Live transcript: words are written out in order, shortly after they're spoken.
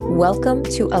Welcome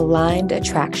to Aligned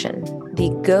Attraction,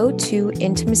 the go-to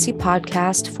intimacy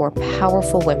podcast for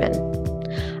powerful women.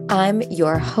 I'm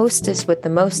your hostess with the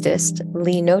mostest,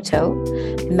 Lee Noto,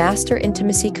 master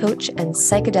intimacy coach and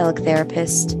psychedelic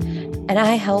therapist, and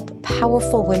I help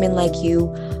powerful women like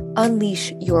you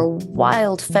unleash your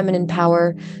wild feminine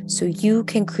power so you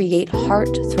can create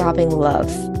heart-throbbing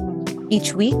love.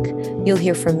 Each week, you'll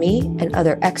hear from me and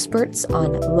other experts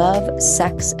on love,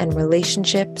 sex, and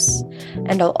relationships,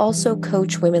 and I'll also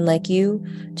coach women like you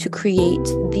to create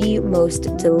the most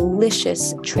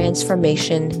delicious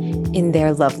transformation in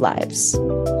their love lives.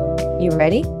 You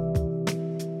ready?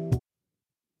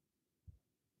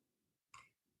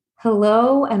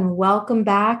 Hello, and welcome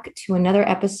back to another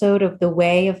episode of The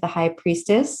Way of the High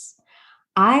Priestess.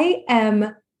 I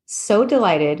am so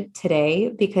delighted today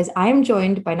because I am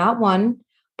joined by not one,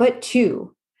 but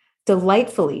two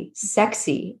delightfully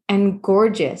sexy and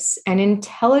gorgeous and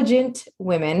intelligent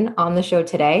women on the show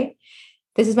today.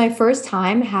 This is my first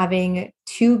time having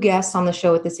two guests on the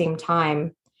show at the same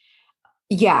time.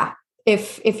 Yeah,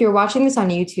 if you're watching this on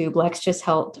YouTube, Lex just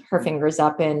held her fingers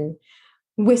up and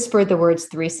whispered the words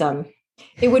threesome.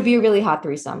 It would be a really hot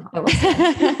threesome, I will say.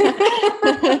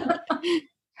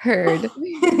 Heard.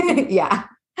 Yeah.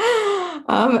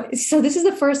 So this is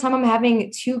the first time I'm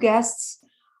having two guests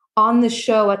on the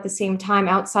show at the same time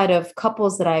outside of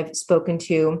couples that I've spoken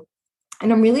to.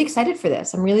 And I'm really excited for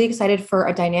this. I'm really excited for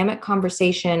a dynamic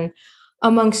conversation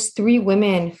amongst three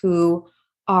women who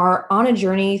are on a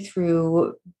journey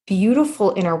through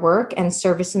beautiful inner work and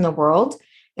service in the world.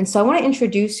 And so I want to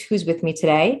introduce who's with me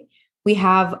today. We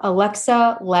have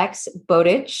Alexa Lex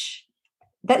Bowditch.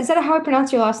 Is that how I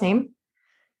pronounce your last name?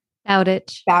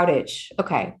 Bowditch. Bowditch.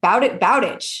 Okay.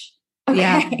 Bowditch. Okay.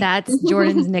 Yeah, that's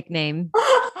Jordan's nickname.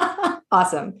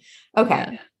 Awesome. Okay.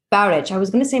 Yeah. Bowditch. I was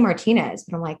going to say Martinez,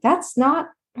 but I'm like, that's not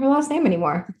her last name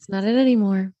anymore. It's not it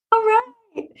anymore. All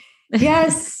right.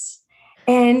 Yes.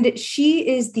 And she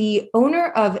is the owner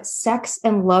of Sex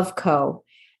and Love Co.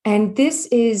 And this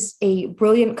is a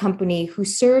brilliant company who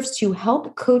serves to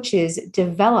help coaches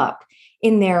develop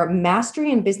in their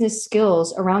mastery and business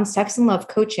skills around sex and love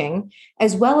coaching,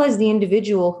 as well as the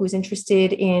individual who's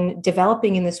interested in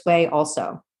developing in this way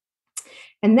also.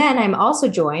 And then I'm also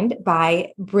joined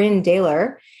by Bryn,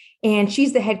 Daylor, and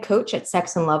she's the head coach at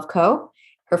Sex and Love Co.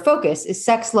 Her focus is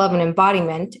sex, love, and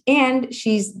embodiment, and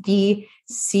she's the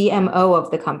CMO of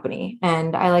the company.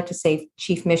 And I like to say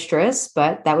chief mistress,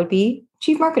 but that would be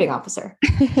chief marketing officer.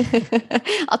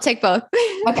 I'll take both.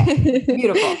 Okay,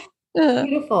 beautiful.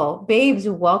 Beautiful. Babes,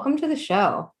 welcome to the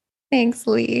show. Thanks,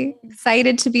 Lee.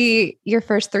 Excited to be your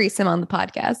first threesome on the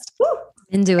podcast. Woo.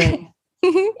 Into it.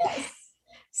 Yes.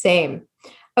 Same.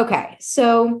 Okay.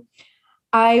 So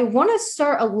I want to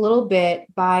start a little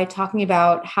bit by talking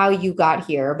about how you got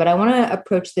here, but I want to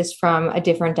approach this from a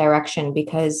different direction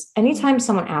because anytime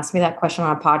someone asks me that question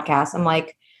on a podcast, I'm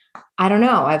like, I don't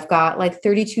know. I've got like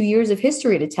 32 years of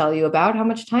history to tell you about. How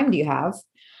much time do you have?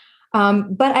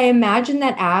 But I imagine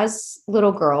that as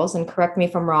little girls, and correct me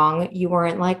if I'm wrong, you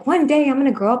weren't like, one day I'm going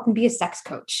to grow up and be a sex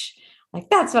coach. Like,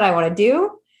 that's what I want to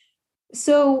do.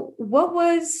 So what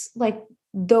was like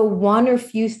the one or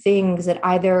few things that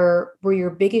either were your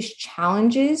biggest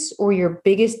challenges or your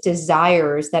biggest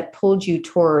desires that pulled you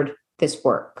toward this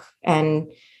work?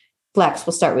 And Lex,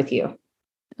 we'll start with you.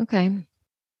 Okay.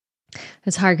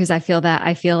 It's hard because I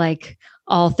feel like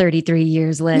all 33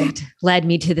 years led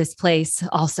me to this place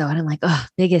also. And I'm like, oh,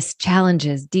 biggest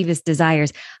challenges, deepest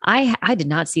desires. I did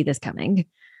not see this coming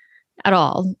at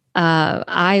all.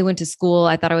 I went to school.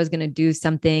 I thought I was going to do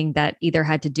something that either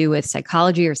had to do with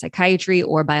psychology or psychiatry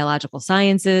or biological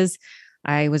sciences.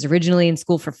 I was originally in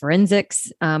school for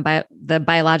forensics, by the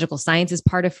biological sciences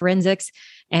part of forensics.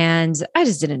 And I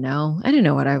just didn't know. I didn't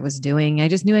know what I was doing. I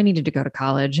just knew I needed to go to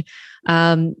college.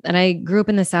 And I grew up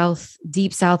in the South,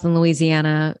 deep South in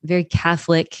Louisiana, very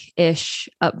Catholic-ish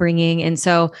upbringing. And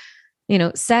so,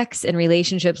 sex and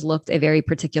relationships looked a very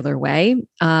particular way.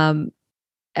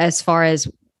 As far as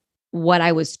what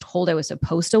I was told I was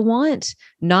supposed to want,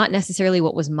 not necessarily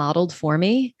what was modeled for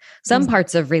me. Some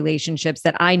parts of relationships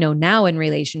that I know now in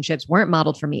relationships weren't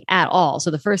modeled for me at all.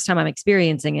 So the first time I'm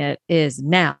experiencing it is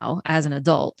now as an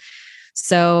adult.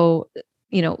 So,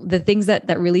 the things that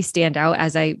really stand out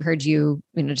as I heard you,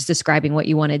 just describing what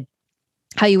you wanted,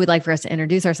 how you would like for us to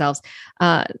introduce ourselves.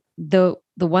 The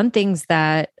one thing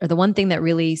that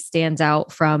really stands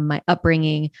out from my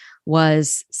upbringing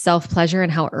was self-pleasure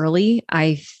and how early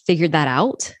I figured that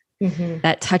out. Mm-hmm.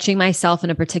 That touching myself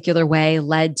in a particular way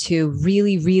led to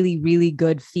really, really, really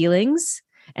good feelings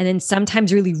and then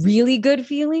sometimes really, really good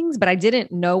feelings, but I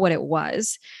didn't know what it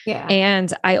was. Yeah.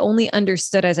 And I only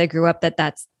understood as I grew up that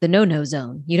that's the no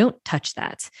zone. You don't touch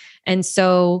that. And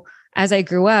so as I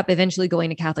grew up, eventually going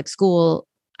to Catholic school,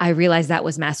 I realized that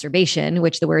was masturbation,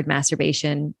 which the word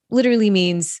masturbation literally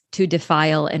means to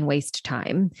defile and waste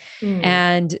time.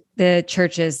 And the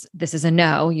church is, this is a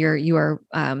no,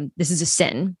 this is a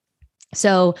sin.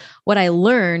 So what I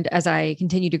learned as I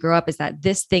continue to grow up is that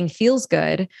this thing feels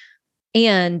good.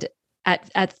 And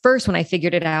at first, when I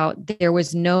figured it out, there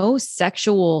was no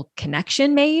sexual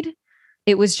connection made.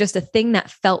 It was just a thing that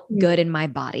felt good in my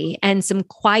body and some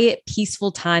quiet,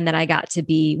 peaceful time that I got to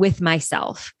be with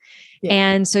myself. Yeah.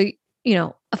 And so,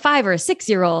 a 5 or a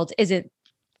 6-year-old isn't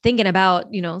thinking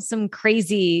about, some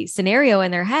crazy scenario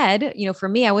in their head. For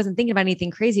me, I wasn't thinking about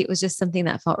anything crazy. It was just something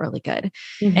that felt really good.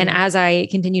 And as I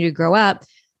continue to grow up,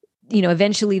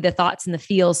 eventually the thoughts and the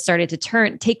feels started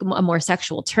to take a more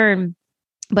sexual turn.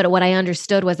 But what I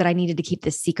understood was that I needed to keep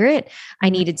this secret. I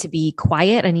needed to be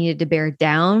quiet. I needed to bear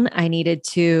down. I needed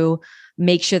to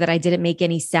make sure that I didn't make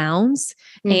any sounds.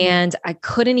 And I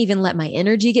couldn't even let my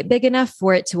energy get big enough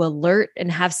for it to alert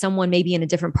and have someone maybe in a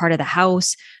different part of the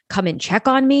house come and check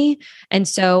on me. And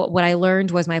so what I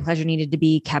learned was my pleasure needed to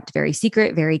be kept very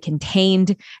secret, very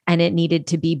contained, and it needed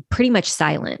to be pretty much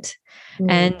silent.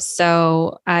 And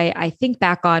so I think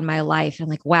back on my life and I'm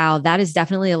like, wow, that is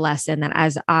definitely a lesson that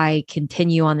as I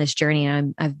continue on this journey,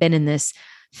 and I've been in this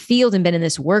field and been in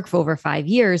this work for over 5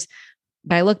 years,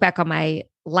 but I look back on my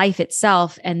life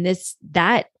itself and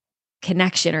that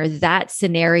connection or that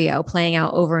scenario playing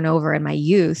out over and over in my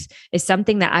youth is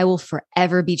something that I will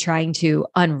forever be trying to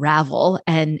unravel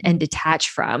and detach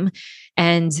from.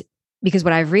 And because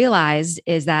what I've realized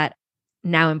is that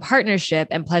now in partnership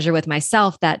and pleasure with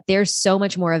myself, that there's so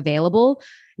much more available.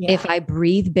 Yeah. If I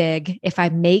breathe big, if I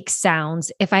make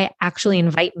sounds, if I actually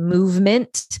invite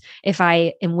movement, if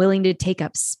I am willing to take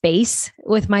up space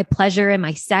with my pleasure and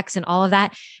my sex and all of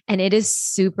that. And it is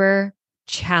super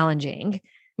challenging.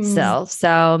 So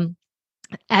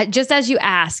just as you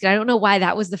asked, I don't know why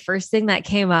that was the first thing that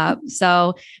came up.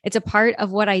 So it's a part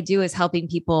of what I do is helping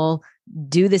people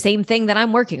do the same thing that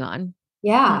I'm working on.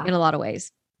 Yeah. In a lot of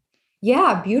ways.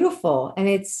 Yeah. Beautiful. And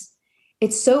it's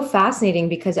so fascinating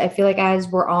because I feel like as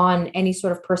we're on any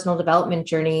sort of personal development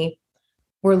journey,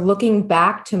 we're looking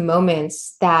back to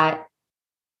moments that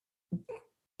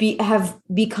have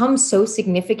become so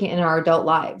significant in our adult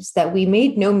lives that we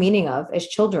made no meaning of as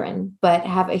children, but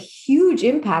have a huge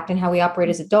impact in how we operate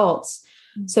as adults.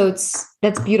 So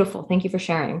that's beautiful. Thank you for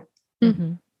sharing.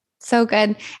 Mm-hmm. So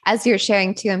good. As you're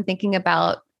sharing too, I'm thinking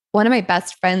about one of my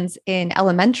best friends in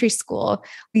elementary school.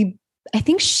 I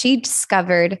think she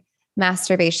discovered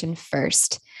masturbation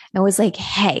first and was like,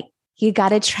 hey, you got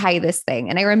to try this thing.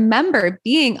 And I remember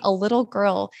being a little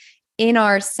girl in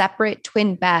our separate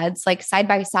twin beds, like side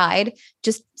by side,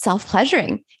 just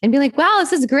self-pleasuring and being like, wow,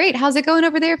 this is great. How's it going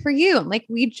over there for you? And like,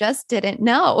 we just didn't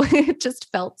know. It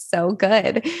just felt so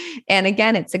good. And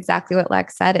again, it's exactly what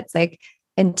Lex said. It's like,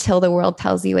 until the world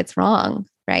tells you it's wrong,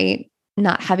 right?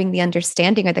 Not having the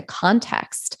understanding or the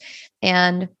context.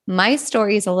 And my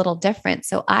story is a little different.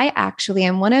 So I actually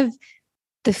am one of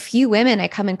the few women I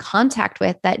come in contact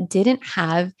with that didn't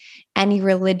have any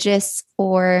religious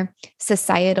or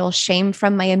societal shame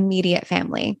from my immediate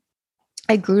family.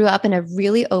 I grew up in a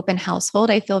really open household.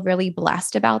 I feel really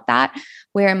blessed about that,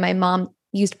 where my mom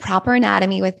used proper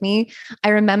anatomy with me. I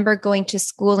remember going to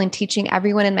school and teaching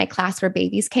everyone in my class where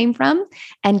babies came from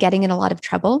and getting in a lot of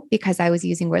trouble because I was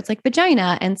using words like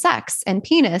vagina and sex and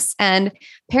penis. And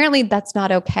apparently that's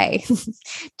not okay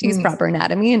to use proper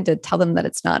anatomy and to tell them that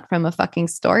it's not from a fucking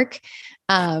stork.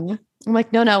 I'm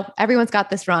like, no, everyone's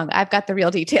got this wrong. I've got the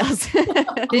real details.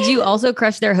 Did you also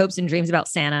crush their hopes and dreams about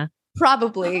Santa?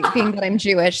 Probably, being that I'm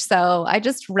Jewish. So I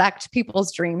just wrecked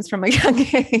people's dreams from a young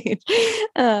age.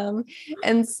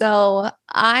 And so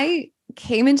I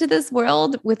came into this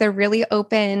world with a really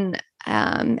open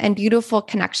and beautiful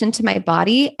connection to my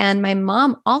body. And my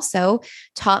mom also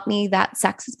taught me that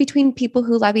sex is between people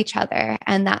who love each other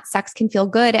and that sex can feel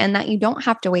good and that you don't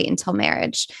have to wait until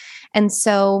marriage. And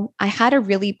so I had a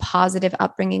really positive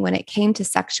upbringing when it came to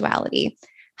sexuality.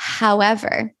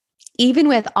 However, even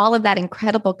with all of that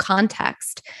incredible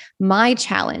context, my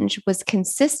challenge was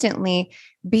consistently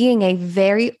being a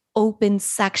very open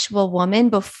sexual woman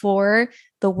before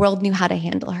the world knew how to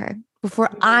handle her, before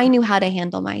I knew how to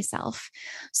handle myself.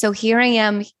 So here I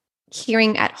am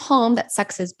hearing at home that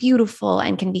sex is beautiful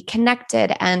and can be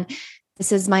connected, and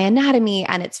this is my anatomy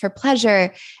and it's for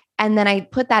pleasure. And then I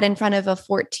put that in front of a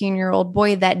 14-year-old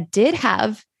boy that did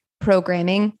have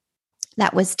programming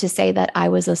that was to say that I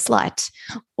was a slut,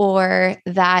 or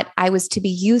that I was to be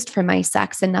used for my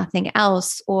sex and nothing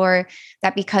else, or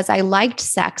that because I liked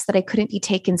sex that I couldn't be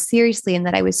taken seriously and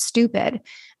that I was stupid.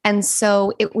 And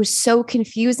so it was so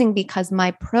confusing because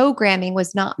my programming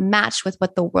was not matched with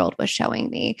what the world was showing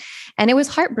me. And it was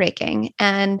heartbreaking.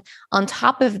 And on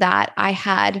top of that, I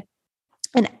had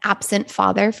an absent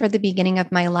father for the beginning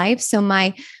of my life. So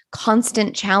my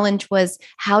constant challenge was,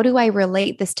 how do I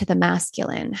relate this to the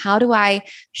masculine? How do I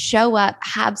show up,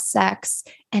 have sex,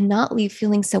 and not leave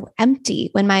feeling so empty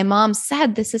when my mom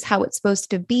said this is how it's supposed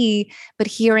to be, but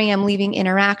here I am leaving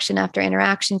interaction after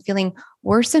interaction, feeling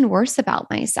worse and worse about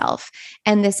myself.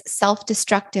 And this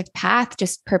self-destructive path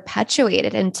just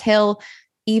perpetuated until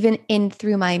even in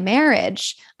through my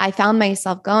marriage, I found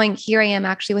myself going, here I am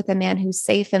actually with a man who's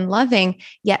safe and loving,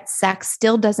 yet sex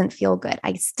still doesn't feel good.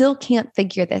 I still can't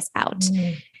figure this out.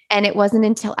 Mm. And it wasn't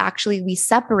until actually we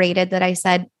separated that I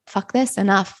said, fuck this,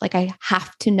 enough. Like, I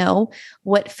have to know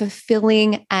what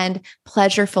fulfilling and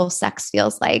pleasureful sex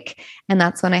feels like. And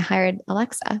that's when I hired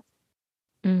Alexa.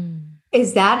 Mm.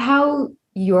 Is that how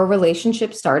your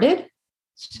relationship started?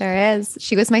 Sure is.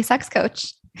 She was my sex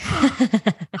coach.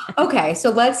 Okay, so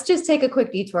let's just take a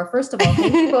quick detour. First of all,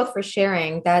 thank you both for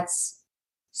sharing. That's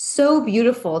so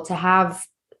beautiful to have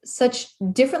such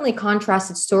differently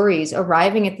contrasted stories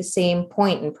arriving at the same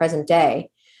point in present day.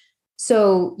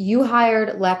 So you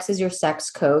hired Lex as your sex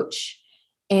coach,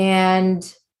 and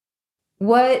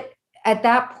what at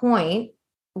that point,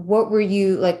 what were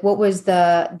you like? What was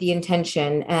the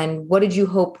intention, and what did you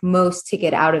hope most to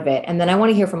get out of it? And then I want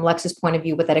to hear from Lex's point of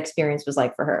view what that experience was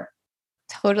like for her.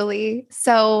 Totally.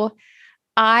 So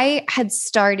I had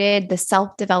started the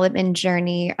self-development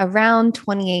journey around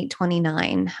 28,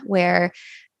 29, where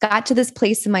got to this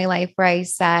place in my life where I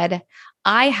said,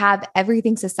 I have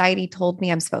everything society told me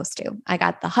I'm supposed to. I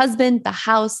got the husband, the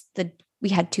house, we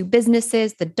had 2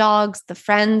 businesses, the dogs, the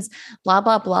friends, blah,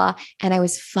 blah, blah. And I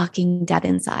was fucking dead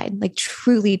inside, like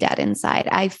truly dead inside.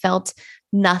 I felt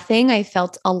nothing. I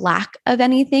felt a lack of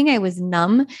anything. I was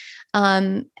numb.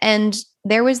 And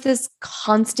there was this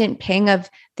constant ping of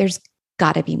there's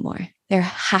got to be more. There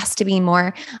has to be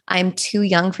more. I'm too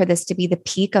young for this to be the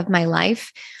peak of my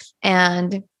life.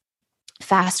 And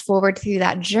fast forward through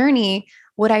that journey,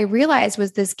 what I realized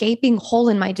was this gaping hole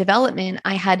in my development.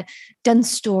 I had done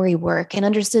story work and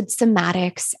understood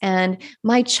somatics and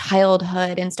my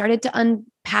childhood and started to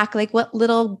unpack like what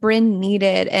little Bryn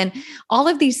needed. And all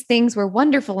of these things were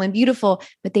wonderful and beautiful,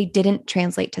 but they didn't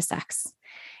translate to sex.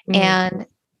 Mm. And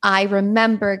I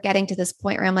remember getting to this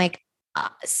point where I'm like,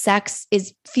 sex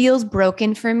feels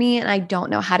broken for me and I don't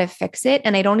know how to fix it.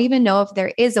 And I don't even know if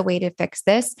there is a way to fix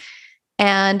this.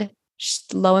 And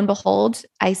lo and behold,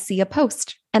 I see a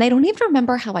post and I don't even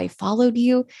remember how I followed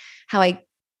you,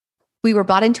 we were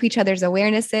brought into each other's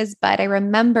awarenesses. But I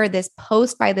remember this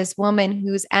post by this woman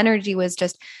whose energy was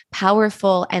just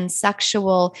powerful and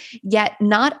sexual, yet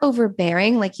not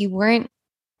overbearing. Like you weren't,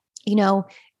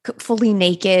 fully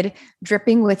naked,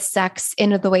 dripping with sex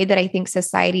in the way that I think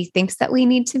society thinks that we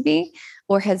need to be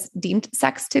or has deemed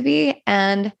sex to be.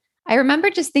 And I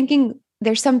remember just thinking,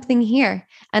 there's something here.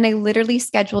 And I literally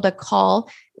scheduled a call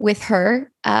with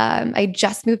her. I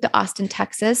just moved to Austin,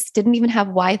 Texas, didn't even have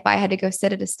Wi-Fi. I had to go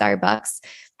sit at a Starbucks,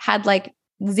 had like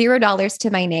 $0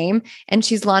 to my name. And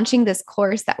she's launching this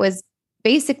course that was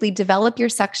basically develop your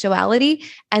sexuality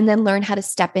and then learn how to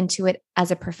step into it as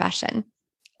a profession.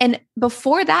 And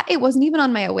before that, it wasn't even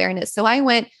on my awareness. So I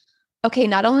went, okay,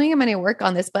 not only am I going to work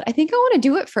on this, but I think I want to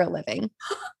do it for a living.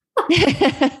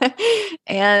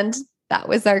 And that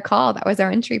was our call. That was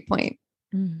our entry point.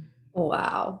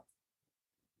 Wow.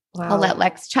 I'll let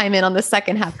Lex chime in on the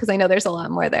second half because I know there's a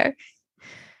lot more there.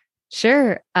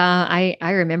 Sure. I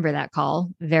remember that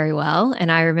call very well.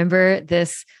 And I remember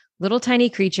this little tiny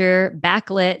creature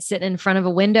backlit sitting in front of a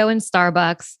window in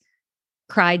Starbucks,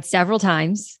 cried several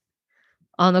times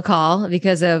on the call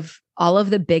because of all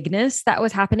of the bigness that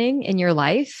was happening in your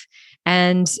life.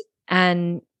 And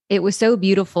it was so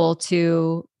beautiful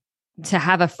to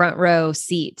have a front row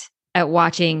seat at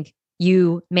watching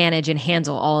you manage and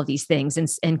handle all of these things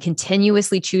and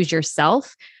continuously choose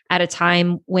yourself at a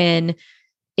time when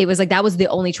it was like, that was the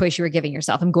only choice you were giving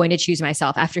yourself. I'm going to choose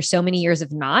myself after so many years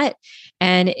of not.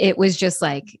 And it was just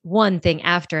like one thing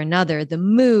after another, the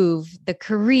move, the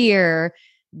career,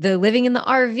 the living in the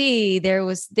RV,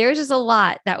 there's just a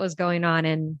lot that was going on.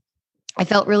 And I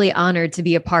felt really honored to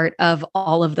be a part of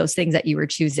all of those things that you were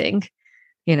choosing,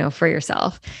 for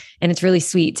yourself. And it's really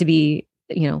sweet to be,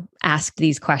 asked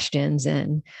these questions.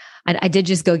 And I did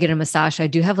just go get a massage. So I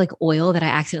do have like oil that I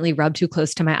accidentally rubbed too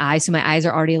close to my eyes. So my eyes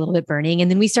are already a little bit burning.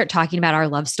 And then we start talking about our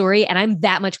love story and I'm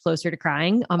that much closer to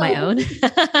crying on my own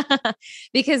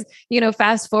because,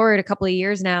 fast forward a couple of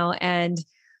years now and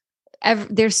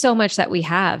there's so much that we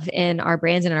have in our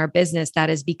brands and in our business that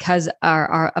is because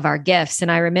of our gifts.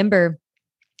 And I remember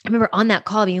on that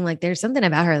call being like, there's something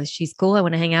about her. She's cool. I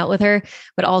want to hang out with her,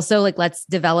 but also like, let's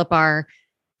develop our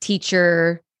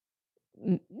teacher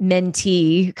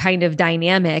mentee kind of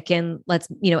dynamic and let's,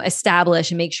 establish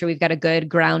and make sure we've got a good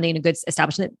grounding, a good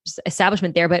establishment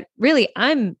there. But really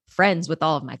I'm friends with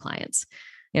all of my clients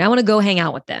and I want to go hang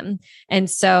out with them. And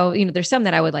so, there's some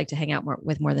that I would like to hang out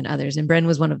more than others. And Bryn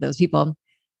was one of those people.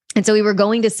 And so we were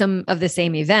going to some of the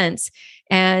same events.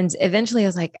 And eventually I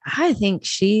was like, I think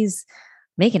she's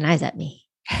making eyes at me.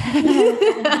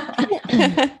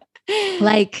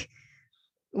 like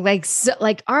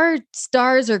our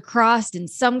stars are crossed in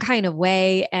some kind of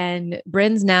way. And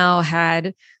Bryn's now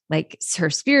had like her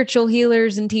spiritual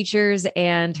healers and teachers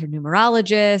and her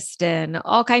numerologist and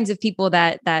all kinds of people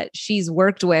that she's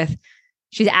worked with.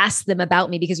 She's asked them about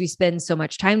me because we spend so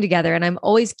much time together and I'm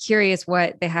always curious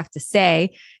what they have to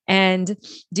say. And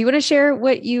do you want to share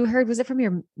what you heard? Was it from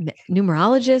your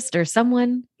numerologist or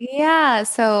someone? Yeah.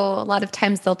 So a lot of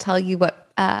times they'll tell you what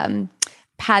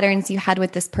patterns you had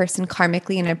with this person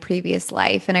karmically in a previous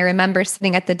life. And I remember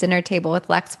sitting at the dinner table with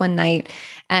Lex one night,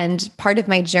 and part of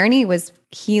my journey was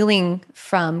healing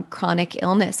from chronic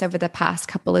illness over the past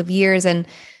couple of years and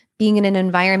being in an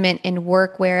environment in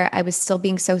work where I was still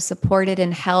being so supported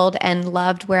and held and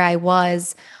loved where I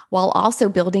was, while also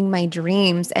building my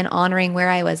dreams and honoring where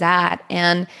I was at.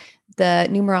 And the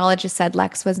numerologist said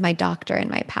Lex was my doctor in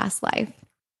my past life.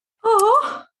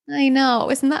 Oh, I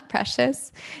know. Isn't that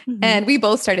precious? Mm-hmm. And we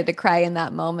both started to cry in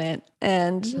that moment.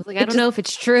 And I was like, I don't know if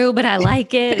it's true, but I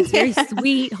like it. It's very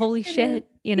sweet. Holy shit.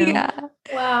 Yeah.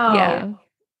 Wow. Yeah.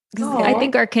 I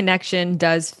think our connection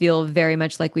does feel very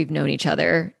much like we've known each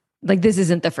other. Like this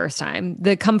isn't the first time.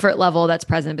 The comfort level that's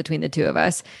present between the two of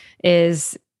us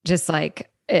is just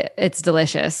like, it's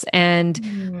delicious. And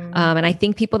I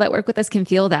think people that work with us can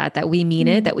feel that we mean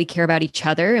it, that we care about each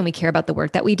other and we care about the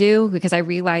work that we do. Because I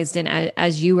realized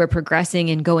as you were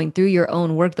progressing and going through your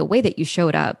own work, the way that you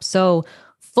showed up so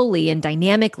fully and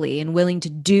dynamically and willing to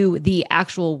do the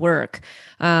actual work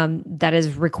that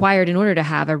is required in order to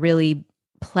have a really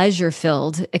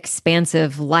pleasure-filled,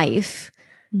 expansive life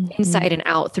inside and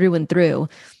out, through and through.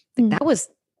 That's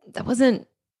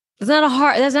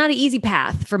not an easy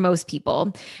path for most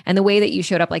people. And the way that you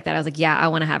showed up like that, I was like, yeah, I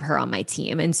want to have her on my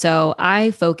team. And so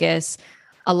I focus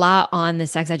a lot on the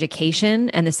sex education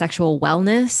and the sexual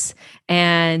wellness.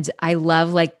 And I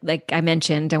love, like I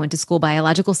mentioned, I went to school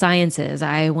biological sciences.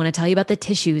 I want to tell you about the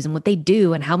tissues and what they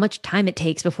do and how much time it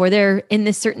takes before they're in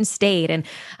this certain state. And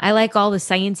I like all the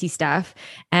sciencey stuff.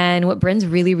 And what Bryn's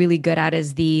really, really good at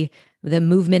is the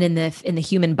movement in the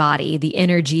human body, the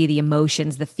energy, the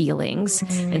emotions, the feelings.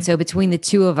 And so between the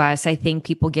two of us, I think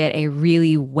people get a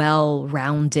really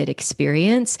well-rounded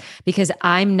experience because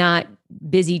I'm not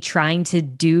busy trying to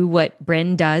do what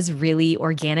Bryn does really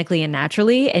organically and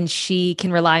naturally. And she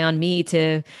can rely on me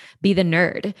to be the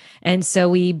nerd. And so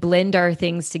we blend our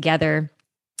things together.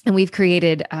 And we've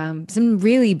created some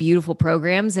really beautiful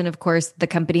programs. And of course, the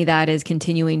company that is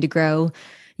continuing to grow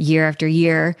year after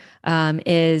year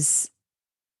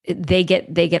they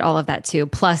get all of that too,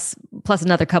 plus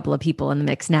another couple of people in the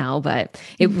mix now. But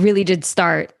it really did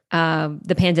start.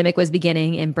 The pandemic was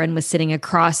beginning and Bryn was sitting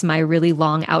across my really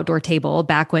long outdoor table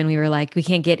back when we were like, we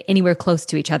can't get anywhere close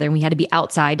to each other and we had to be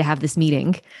outside to have this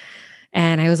meeting.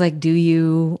 And I was like, do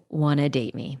you want to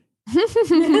date me?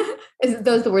 Is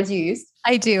those the words you used?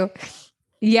 I do.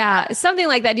 Yeah. Something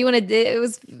like that. Do you want to, it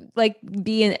was like,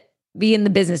 be in the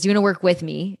business. Do you want to work with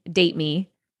me? Date me?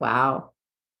 Wow.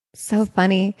 So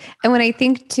funny. And when I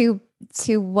think to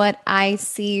what I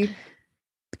see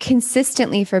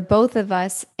consistently for both of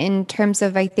us in terms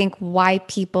of, I think, why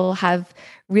people have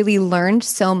really learned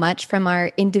so much from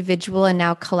our individual and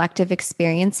now collective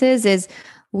experiences is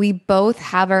we both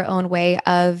have our own way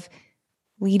of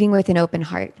leading with an open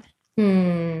heart.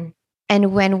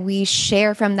 And when we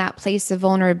share from that place of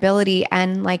vulnerability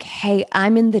and like, hey,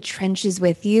 I'm in the trenches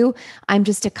with you. I'm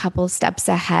just a couple steps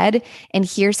ahead. And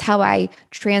here's how I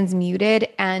transmuted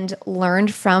and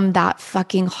learned from that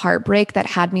fucking heartbreak that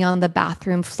had me on the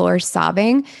bathroom floor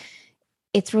sobbing.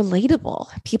 It's relatable.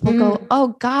 People go,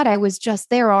 oh God, I was just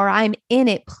there, or I'm in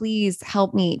it. Please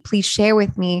help me. Please share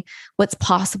with me what's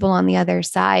possible on the other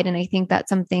side. And I think that's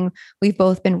something we've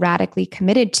both been radically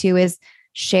committed to is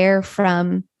share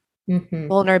from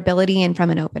vulnerability and from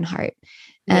an open heart.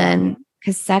 And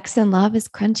because sex and love is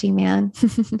crunchy, man.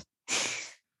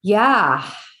 Yeah.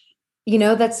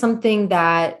 That's something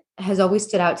that has always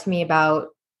stood out to me about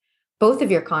both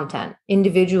of your content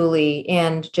individually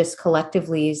and just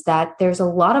collectively, is that there's a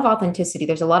lot of authenticity.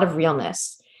 There's a lot of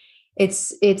realness.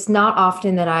 It's not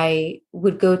often that I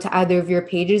would go to either of your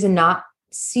pages and not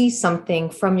see something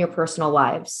from your personal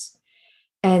lives.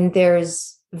 And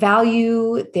there's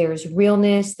value, there's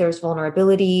realness, there's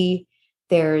vulnerability,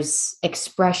 there's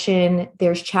expression,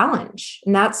 there's challenge.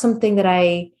 And that's something that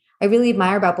I really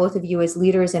admire about both of you as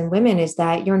leaders and women, is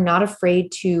that you're not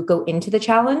afraid to go into the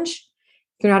challenge.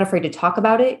 You're not afraid to talk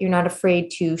about it. You're not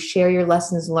afraid to share your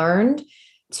lessons learned,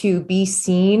 to be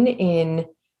seen in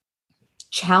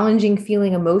challenging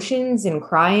feeling emotions and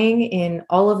crying in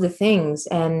all of the things.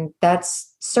 And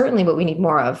that's certainly what we need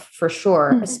more of, for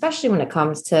sure, especially when it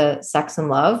comes to sex and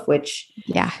love, which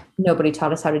nobody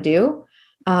taught us how to do.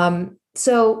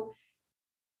 So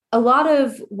a lot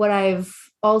of what I've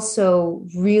also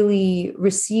really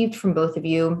received from both of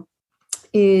you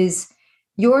is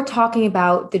you're talking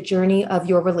about the journey of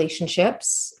your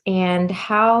relationships and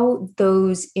how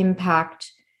those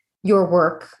impact your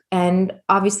work, and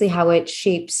obviously how it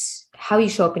shapes how you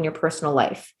show up in your personal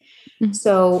life. Mm-hmm.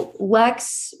 So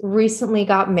Lex recently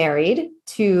got married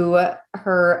to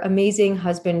her amazing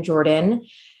husband, Jordan.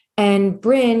 And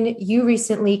Bryn, you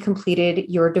recently completed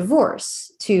your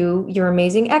divorce to your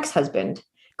amazing ex-husband,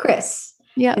 Chris.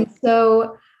 Yeah. And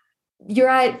so you're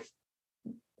at,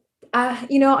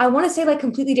 I want to say like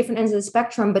completely different ends of the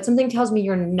spectrum, but something tells me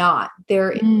you're not.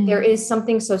 There is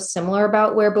something so similar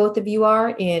about where both of you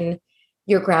are in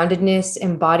your groundedness,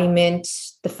 embodiment,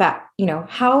 the fact,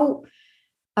 how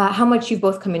much you've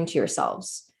both come into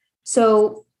yourselves.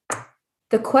 So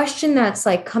the question that's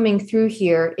like coming through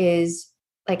here is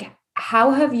like,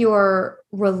 how have your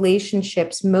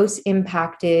relationships most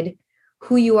impacted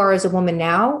who you are as a woman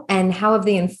now? And how have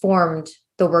they informed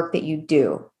the work that you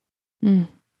do?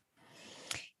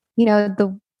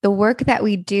 The work that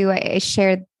we do, I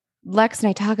shared, Lex and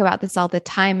I talk about this all the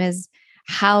time, is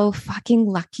how fucking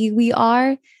lucky we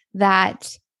are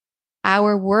that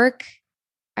our work,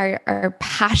 our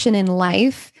passion in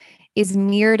life is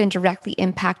mirrored and directly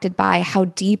impacted by how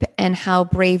deep and how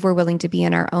brave we're willing to be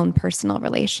in our own personal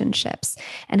relationships,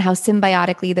 and how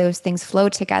symbiotically those things flow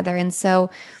together. And so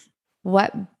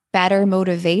what better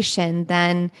motivation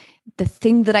than the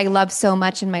thing that I love so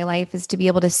much in my life is to be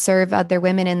able to serve other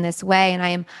women in this way. And I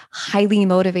am highly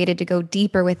motivated to go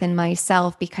deeper within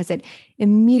myself because it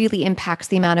immediately impacts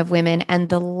the amount of women and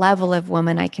the level of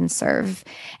woman I can serve.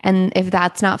 And if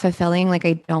that's not fulfilling, like,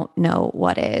 I don't know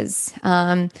what is.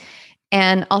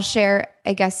 And I'll share,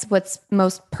 I guess, what's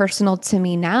most personal to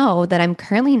me now that I'm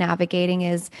currently navigating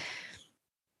is,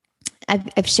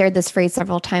 I've shared this phrase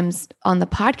several times on the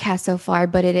podcast so far,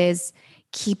 but it is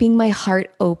keeping my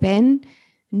heart open,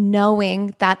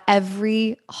 knowing that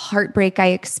every heartbreak I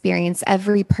experience,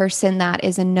 every person that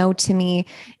is a no to me,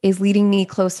 is leading me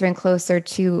closer and closer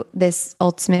to this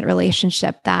ultimate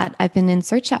relationship that I've been in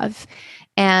search of.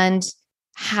 And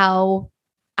how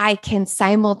I can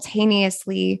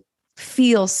simultaneously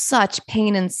feel such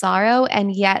pain and sorrow,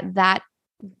 and yet that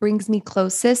brings me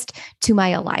closest to my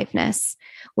aliveness.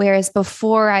 Whereas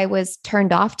before, I was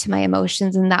turned off to my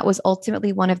emotions, and that was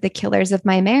ultimately one of the killers of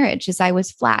my marriage, is I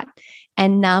was flat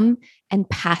and numb and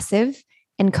passive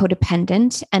and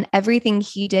codependent, and everything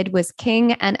he did was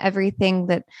king, and everything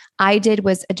that I did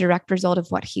was a direct result of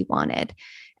what he wanted.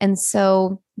 And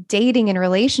so dating and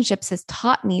relationships has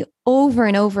taught me over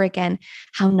and over again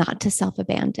how not to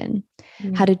self-abandon,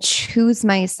 how to choose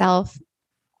myself.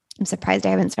 I'm surprised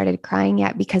I haven't started crying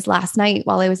yet, because last night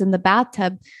while I was in the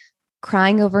bathtub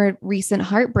crying over recent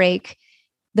heartbreak,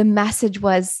 the message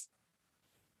was,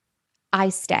 I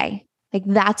stay. Like,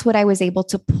 that's what I was able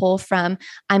to pull from,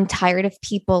 I'm tired of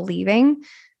people leaving.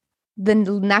 The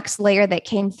next layer that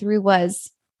came through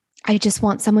was, I just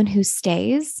want someone who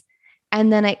stays.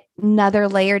 And then another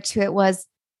layer to it was,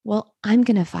 well, I'm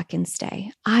going to fucking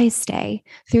stay. I stay.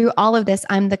 Through all of this,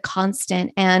 I'm the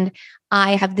constant. And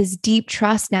I have this deep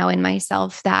trust now in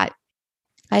myself that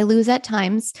I lose at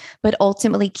times, but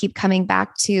ultimately keep coming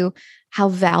back to how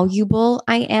valuable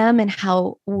I am and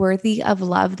how worthy of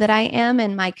love that I am.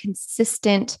 And my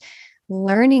consistent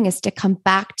learning is to come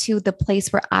back to the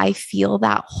place where I feel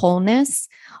that wholeness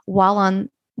while on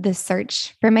the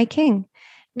search for my king.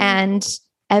 And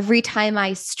every time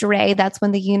I stray, that's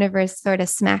when the universe sort of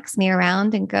smacks me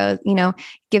around and goes,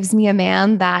 gives me a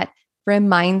man that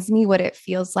reminds me what it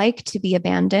feels like to be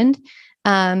abandoned,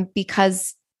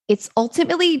 because it's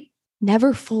ultimately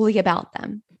never fully about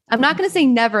them. I'm not going to say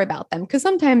never about them because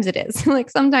sometimes it is like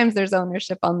sometimes there's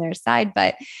ownership on their side,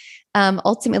 but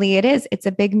ultimately it's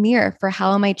a big mirror for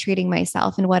how am I treating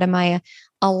myself and what am I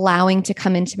allowing to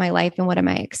come into my life and what am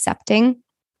I accepting?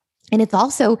 And it's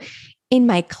also in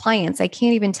my clients. I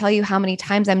can't even tell you how many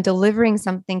times I'm delivering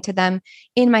something to them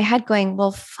in my head going,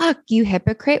 well, fuck you,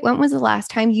 hypocrite. When was the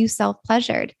last time you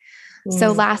self-pleasured?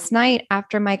 So last night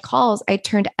after my calls, I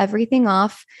turned everything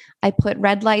off. I put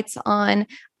red lights on.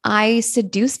 I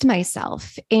seduced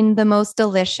myself in the most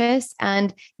delicious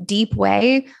and deep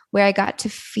way where I got to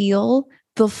feel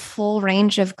the full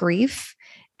range of grief.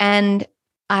 And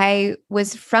I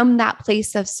was from that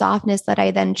place of softness that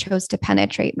I then chose to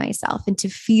penetrate myself and to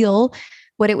feel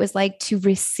what it was like to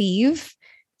receive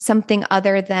something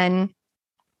other than,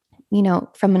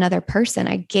 from another person.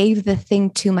 I gave the thing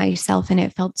to myself and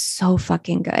it felt so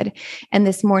fucking good. And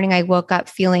this morning I woke up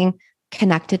feeling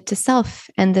connected to self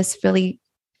and this really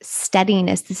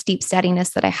steadiness, this deep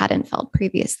steadiness that I hadn't felt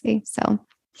previously. So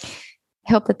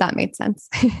I hope that made sense.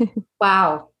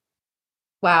 Wow.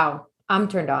 I'm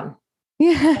turned on.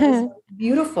 Yeah.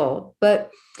 Beautiful,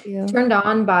 but turned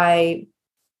on by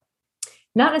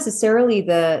not necessarily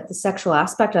the sexual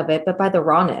aspect of it, but by the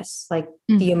rawness, like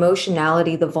the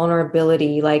emotionality, the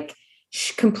vulnerability, like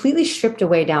completely stripped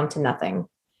away down to nothing.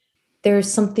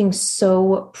 There's something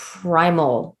so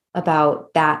primal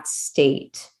about that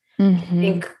state. I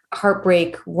think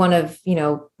heartbreak, one of,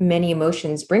 many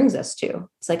emotions brings us to.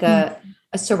 It's like a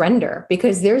surrender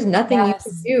because there's nothing you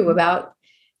can do about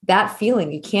that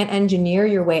feeling. You can't engineer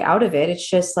your way out of it. It's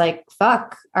just like,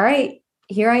 fuck. All right,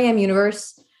 here I am,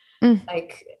 universe.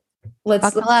 Like,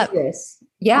 let's do this.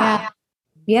 Yeah.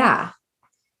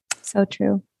 So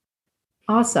true.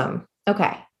 Awesome.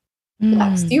 Okay.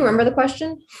 Lex, do you remember the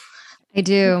question? I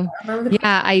do.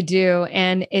 Yeah, I do.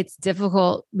 And it's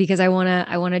difficult because I want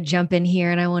to jump in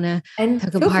here and I want to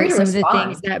pick apart some of the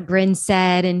things that Bryn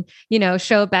said and,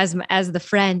 show up as the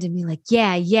friend and be like,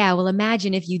 yeah. Well,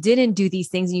 imagine if you didn't do these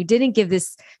things and you didn't give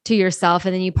this to yourself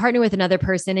and then you partner with another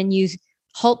person and you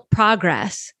halt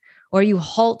progress or you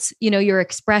halt, your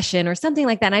expression or something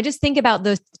like that. And I just think about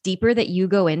the deeper that you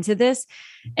go into this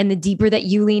and the deeper that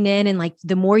you lean in and like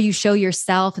the more you show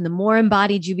yourself and the more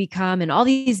embodied you become and all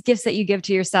these gifts that you give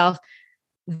to yourself,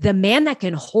 the man that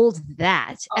can hold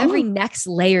that, every next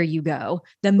layer you go,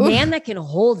 the man that can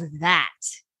hold that.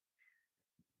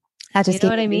 That just,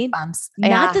 what I mean?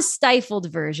 Not the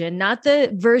stifled version, not the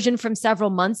version from several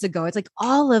months ago. It's like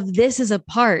all of this is a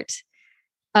part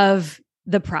of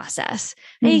the process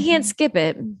and you can't skip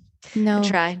it. No. I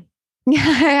try. Yeah,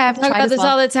 I have talk about this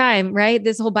all the time, right?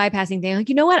 This whole bypassing thing. Like,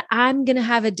 you know what? I'm going to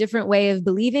have a different way of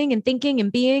believing and thinking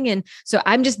and being. And so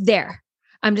I'm just there.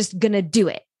 I'm just going to do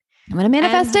it. I'm going to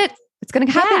manifest it. It's going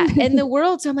to happen in the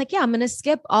world. So I'm like, I'm going to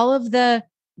skip all of the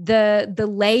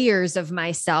layers of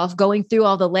myself, going through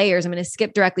all the layers. I'm going to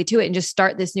skip directly to it and just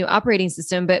start this new operating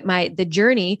system. But the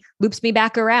journey loops me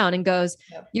back around and goes,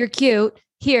 you're cute.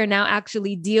 Here, now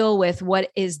actually deal with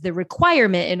what is the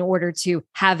requirement in order to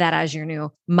have that as your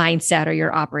new mindset or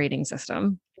your operating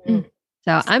system. So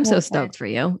I'm so stoked for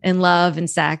you and love and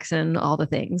sex and all the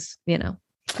things,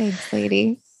 Thanks,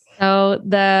 lady. So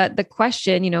the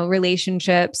question,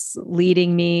 relationships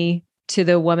leading me to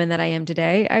the woman that I am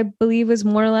today, I believe was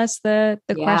more or less the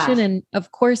question. And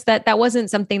of course that wasn't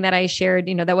something that I shared,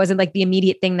 that wasn't like the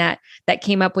immediate thing that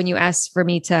came up when you asked for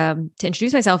me to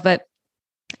introduce myself, but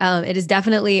it is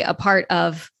definitely a part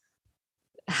of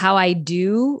how I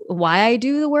do, why I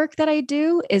do the work that I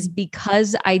do is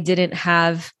because I didn't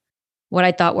have what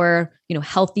I thought were,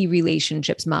 healthy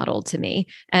relationships modeled to me.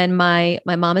 And my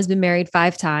mom has been married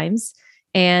 5 times.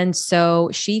 And so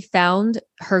she found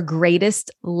her greatest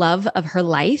love of her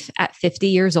life at 50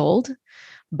 years old.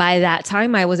 By that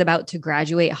time, I was about to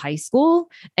graduate high school.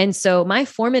 And so my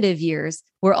formative years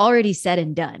were already said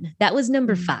and done. That was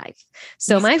number 5.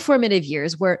 So my formative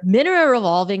years were men are a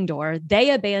revolving door.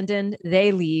 They abandoned,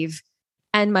 they leave.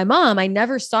 And my mom, I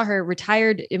never saw her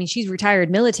retired. I mean, she's retired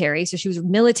military. So she was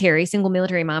military, single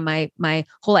military mom my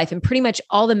whole life. And pretty much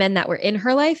all the men that were in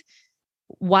her life,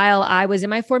 while I was in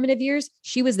my formative years,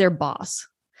 she was their boss.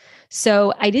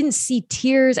 So I didn't see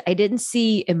tears. I didn't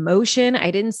see emotion.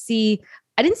 I didn't see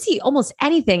almost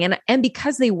anything. And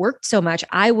because they worked so much,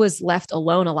 I was left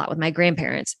alone a lot with my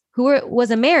grandparents,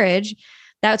 was a marriage.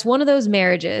 That's one of those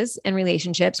marriages and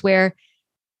relationships where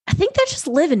I think they're just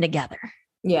living together.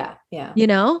 Yeah. Yeah.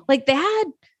 Like they had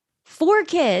 4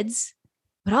 kids,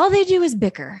 but all they do is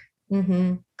bicker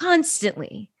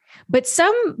constantly. But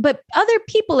other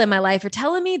people in my life are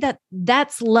telling me that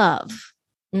that's love.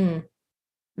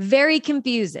 Very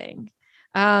confusing.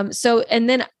 And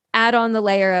then add on the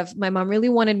layer of my mom really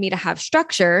wanted me to have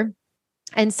structure,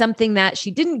 and something that she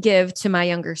didn't give to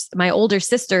my older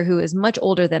sister, who is much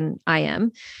older than I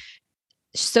am.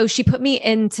 So she put me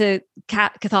into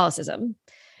Catholicism.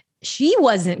 She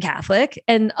wasn't Catholic,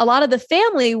 and a lot of the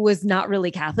family was not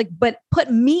really Catholic, but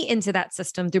put me into that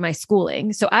system through my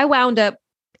schooling. So I wound up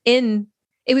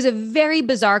it was a very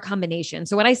bizarre combination.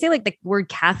 So when I say like the word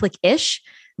Catholic-ish,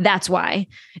 that's why.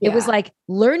 It was like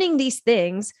learning these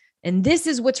things, and this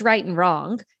is what's right and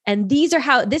wrong. And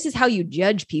this is how you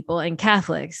judge people. And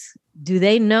Catholics, do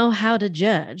they know how to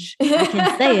judge? I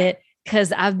can say it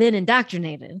because I've been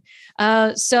indoctrinated.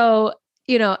 So,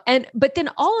 but then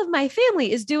all of my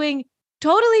family is doing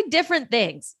totally different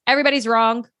things. Everybody's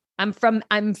wrong. I'm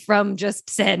from just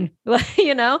sin,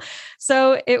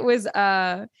 So it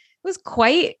was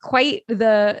quite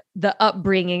the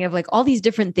upbringing of like all these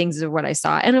different things of what I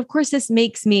saw. And of course, this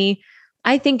makes me,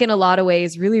 I think in a lot of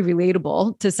ways, really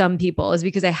relatable to some people, is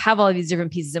because I have all these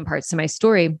different pieces and parts to my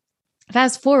story.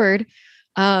 Fast forward,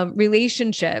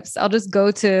 relationships. I'll just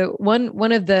go to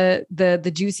one of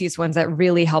the juiciest ones that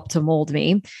really helped to mold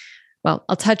me. Well,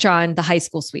 I'll touch on the high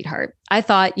school sweetheart. I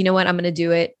thought, you know what, I'm going to do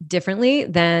it differently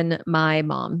than my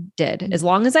mom did. As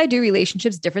long as I do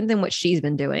relationships different than what she's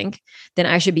been doing, then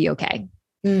I should be okay.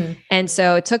 And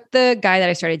so it took the guy that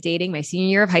I started dating my senior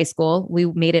year of high school. We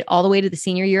made it all the way to the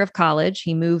senior year of college.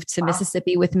 He moved to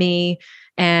Mississippi with me,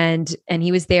 and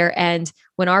he was there. And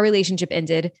when our relationship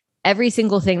ended, every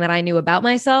single thing that I knew about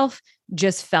myself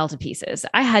just fell to pieces.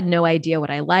 I had no idea what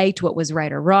I liked, what was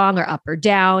right or wrong or up or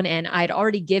down. And I'd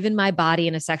already given my body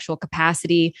in a sexual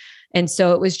capacity. And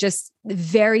so it was just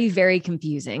very, very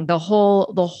confusing. The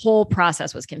whole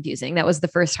process was confusing. That was the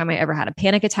first time I ever had a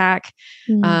panic attack.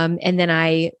 And then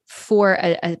I, for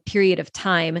a period of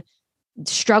time,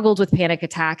 struggled with panic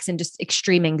attacks and just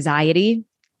extreme anxiety.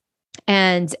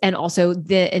 And also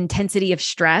the intensity of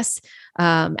stress.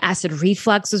 Acid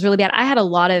reflux was really bad. I had a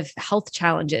lot of health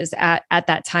challenges at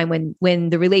that time when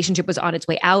the relationship was on its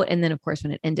way out. And then of course,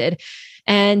 when it ended,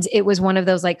 and it was one of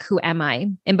those, like, who am I?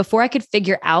 And before I could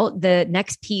figure out the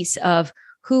next piece of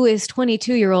who is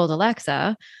 22-year-old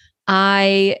Alexa,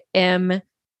 I am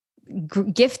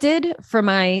gifted for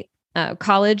my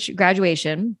college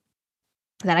graduation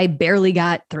that I barely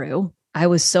got through. I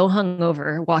was so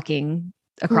hungover walking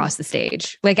across the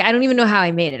stage. Like, I don't even know how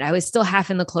I made it. I was still half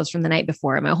in the clothes from the night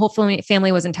before. My whole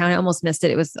family was in town. I almost missed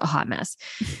it. It was a hot mess.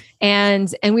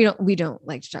 And we don't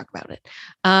like to talk about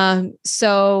it.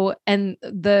 So, and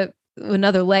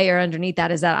another layer underneath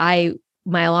that is that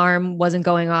my alarm wasn't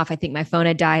going off. I think my phone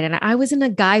had died, and I was in a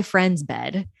guy friend's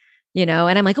bed, and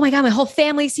I'm like, oh my God, my whole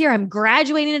family's here. I'm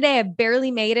graduating today. I barely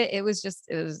made it. It was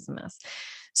a mess.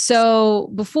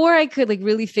 So before I could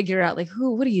really figure out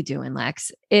what are you doing,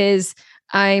 Lex, is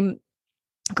I'm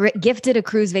gifted a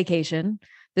cruise vacation.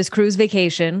 This cruise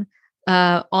vacation,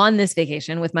 on this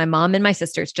vacation with my mom and my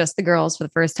sister, it's just the girls for the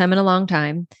first time in a long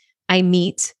time, I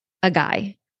meet a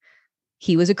guy.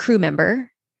 He was a crew member.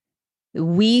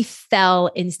 We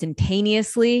fell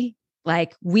instantaneously.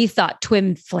 Like, we thought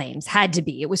twin flames had to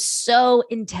be. It was so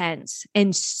intense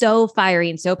and so fiery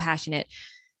and so passionate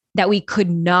that we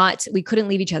couldn't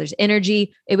leave each other's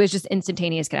energy. It was just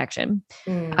instantaneous connection.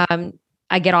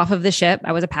 I get off of the ship.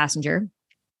 I was a passenger.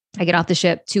 I get off the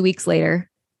ship 2 weeks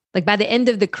later. Like, by the end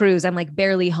of the cruise, I'm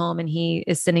barely home, and he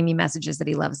is sending me messages that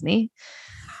he loves me.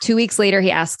 2 weeks later,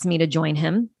 he asks me to join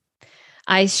him.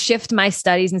 I shift my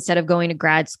studies. Instead of going to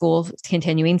grad school,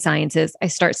 continuing sciences, I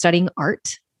start studying art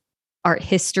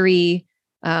history,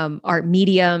 art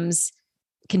mediums,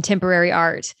 contemporary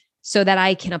art, so that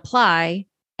I can apply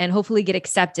and hopefully get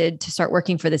accepted to start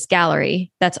working for this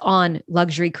gallery that's on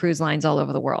luxury cruise lines all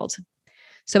over the world.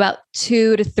 So about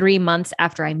 2 to 3 months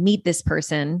after I meet this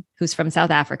person who's from South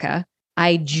Africa,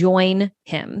 I join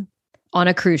him on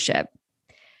a cruise ship.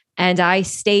 And I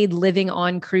stayed living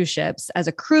on cruise ships as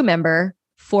a crew member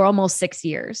for almost 6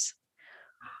 years.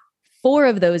 4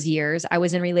 of those years, I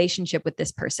was in relationship with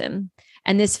this person.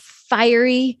 And this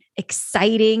fiery,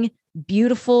 exciting,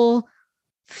 beautiful,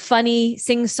 funny,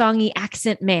 sing-songy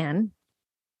accent man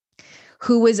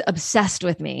who was obsessed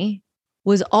with me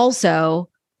was also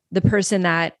the person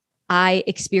that I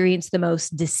experienced the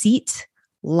most deceit,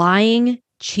 lying,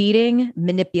 cheating,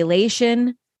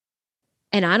 manipulation.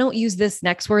 And I don't use this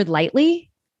next word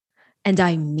lightly. And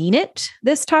I mean it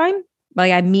this time.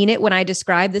 Like, I mean it when I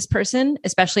describe this person,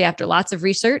 especially after lots of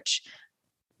research.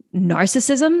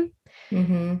 Narcissism.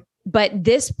 Mm-hmm. But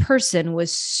this person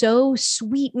was so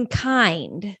sweet and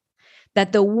kind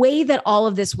that the way that all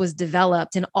of this was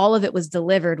developed and all of it was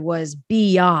delivered was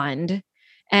beyond.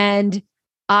 And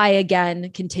I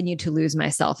again continued to lose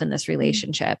myself in this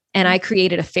relationship. And I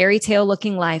created a fairy tale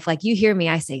looking life. Like you hear me,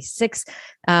 I say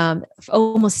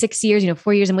almost 6 years,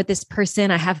 4 years I'm with this person.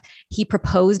 He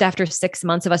proposed after 6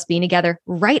 months of us being together,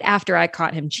 right after I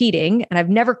caught him cheating. And I've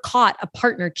never caught a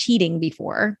partner cheating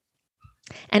before.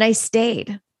 And I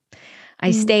stayed.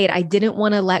 I didn't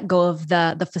want to let go of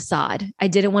the facade. I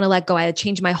didn't want to let go. I had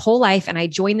changed my whole life and I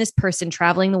joined this person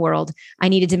traveling the world. I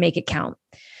needed to make it count.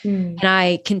 And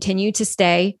I continued to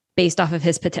stay based off of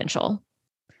his potential.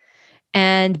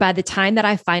 And by the time that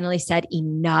I finally said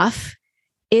enough,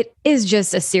 it is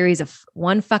just a series of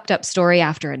one fucked up story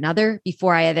after another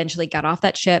before I eventually got off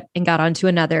that ship and got onto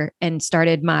another and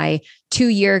started my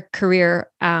 2-year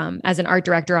career as an art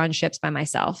director on ships by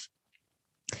myself.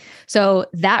 So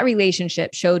that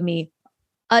relationship showed me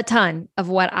a ton of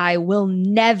what I will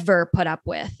never put up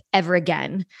with ever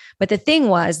again. But the thing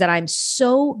was that I'm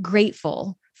so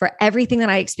grateful for everything that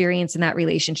I experienced in that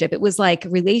relationship. It was like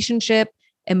relationship,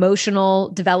 emotional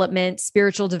development,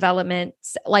 spiritual development,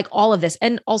 like all of this.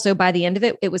 And also by the end of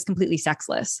it, it was completely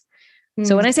sexless.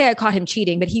 So when I say I caught him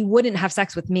cheating, but he wouldn't have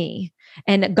sex with me,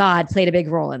 and God played a big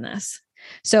role in this.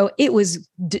 So it was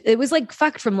like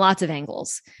fucked from lots of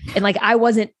angles. And like, I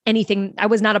was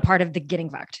not a part of the getting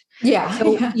fucked. Yeah.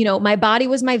 So, my body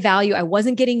was my value. I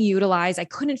wasn't getting utilized. I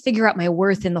couldn't figure out my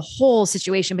worth in the whole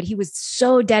situation, but he was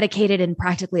so dedicated and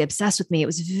practically obsessed with me. It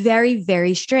was very,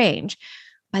 very strange.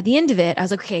 By the end of it, I was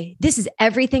like, okay, this is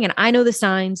everything. And I know the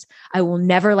signs. I will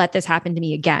never let this happen to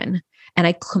me again. And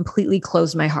I completely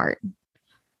closed my heart.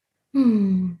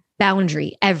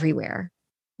 Boundary everywhere.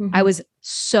 I was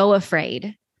so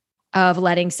afraid of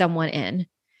letting someone in.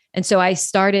 And so I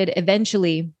started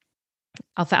eventually,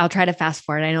 I'll try to fast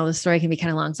forward. I know the story can be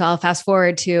kind of long, so I'll fast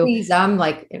forward to. Please, I'm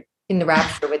like in the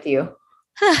rapture with you.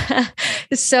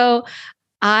 So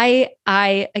I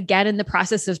again, in the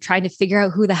process of trying to figure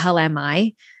out who the hell am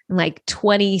I, I'm like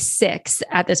 26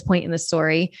 at this point in the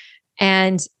story.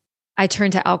 And I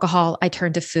turned to alcohol. I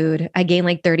turned to food. I gained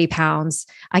like 30 pounds.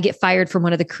 I get fired from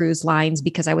one of the cruise lines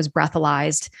because I was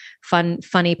breathalyzed.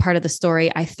 Funny part of the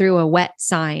story. I threw a wet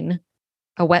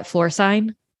floor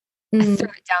sign. I threw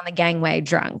it down the gangway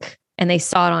drunk, and they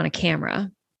saw it on a camera.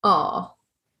 Oh,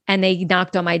 and they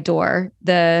knocked on my door.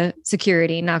 The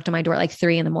security knocked on my door at like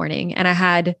 3 a.m. And I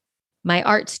had my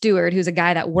art steward, who's a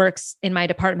guy that works in my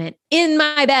department, in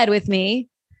my bed with me.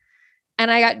 And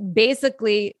I got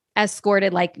basically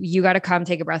escorted, like, you got to come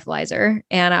take a breathalyzer.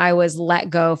 And I was let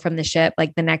go from the ship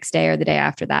like the next day or the day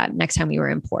after that, next time we were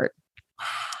in port.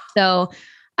 So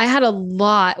I had a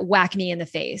lot whack me in the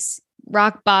face,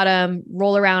 rock bottom,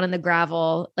 roll around in the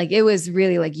gravel. Like, it was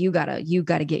really like, you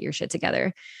gotta get your shit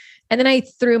together. And then I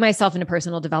threw myself into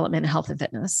personal development and health and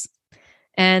fitness.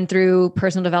 And through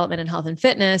personal development and health and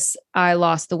fitness, I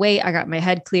lost the weight. I got my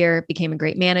head clear, became a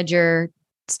great manager,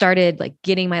 started like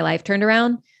getting my life turned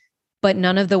around. But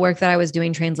none of the work that I was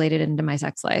doing translated into my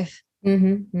sex life.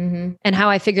 And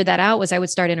how I figured that out was I would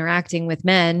start interacting with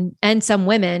men and some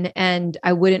women, and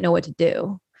I wouldn't know what to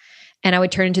do. And I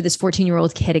would turn into this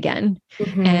 14-year-old kid again.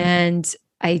 And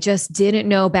I just didn't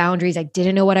know boundaries. I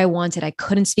didn't know what I wanted. I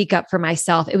couldn't speak up for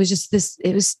myself. It was just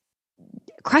it was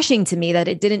crushing to me that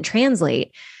it didn't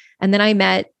translate. And then I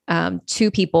met 2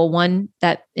 people, one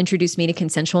that introduced me to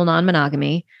consensual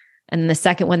non-monogamy, and the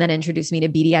second one that introduced me to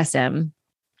BDSM.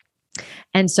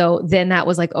 And so then that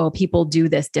was like, oh, people do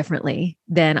this differently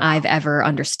than I've ever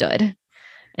understood.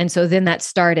 And so then that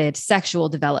started sexual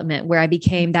development, where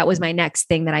that was my next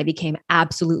thing that I became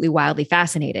absolutely wildly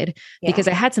fascinated because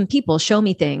I had some people show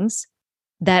me things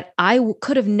that I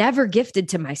could have never gifted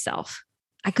to myself.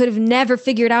 I could have never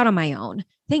figured out on my own.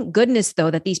 Thank goodness,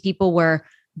 though, that these people were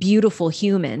beautiful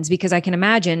humans, because I can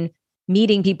imagine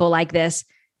meeting people like this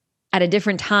at a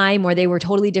different time where they were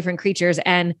totally different creatures,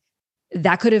 and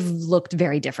that could have looked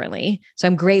very differently. So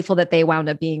I'm grateful that they wound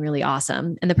up being really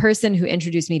awesome. And the person who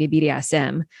introduced me to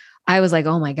BDSM, I was like,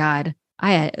 oh my God,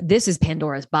 this is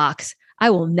Pandora's box. I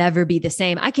will never be the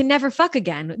same. I can never fuck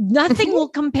again. Nothing will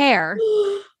compare.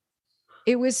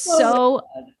 It was so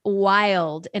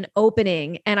wild and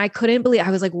opening. And I couldn't believe,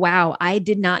 I was like, wow, I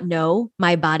did not know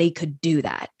my body could do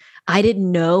that. I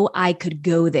didn't know I could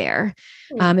go there.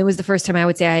 It was the first time I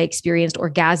would say I experienced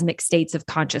orgasmic states of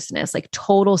consciousness, like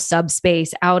total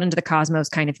subspace, out into the cosmos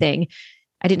kind of thing.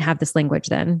 I didn't have this language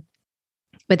then,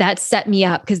 but that set me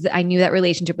up because I knew that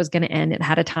relationship was going to end. It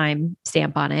had a time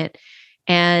stamp on it.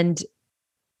 And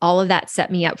all of that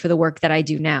set me up for the work that I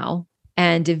do now.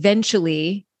 And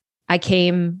eventually I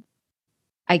came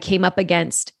up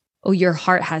against, oh, your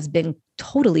heart has been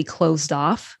totally closed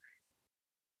off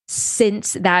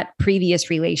since that previous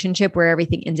relationship where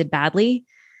everything ended badly.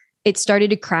 it started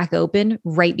to crack open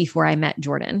right before I met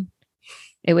Jordan.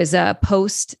 It was a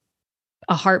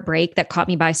heartbreak that caught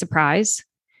me by surprise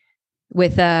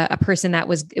with a person that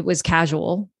it was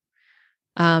casual,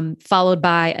 followed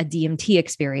by a DMT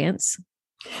experience,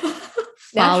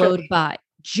 followed by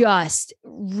just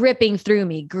ripping through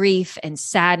me grief and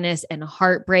sadness and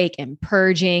heartbreak and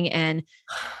purging. And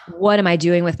what am I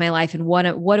doing with my life? And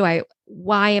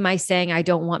why am I saying I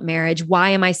don't want marriage? Why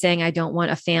am I saying I don't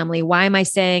want a family? Why am I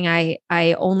saying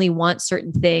I only want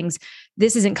certain things?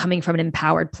 This isn't coming from an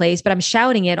empowered place, but I'm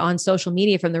shouting it on social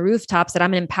media from the rooftops that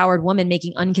I'm an empowered woman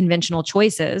making unconventional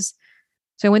choices.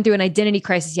 So I went through an identity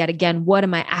crisis yet again. What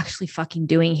am I actually fucking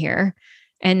doing here?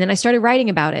 And then I started writing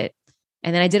about it.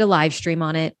 And then I did a live stream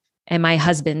on it. And my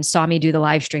husband saw me do the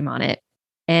live stream on it.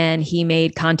 And he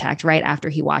made contact right after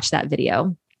he watched that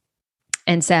video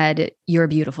and said, "You're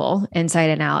beautiful inside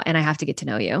and out, and I have to get to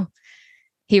know you."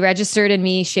 He registered in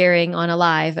me sharing on a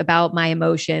live about my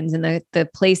emotions and the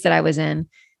place that I was in.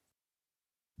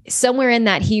 Somewhere in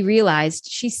that, he realized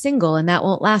she's single and that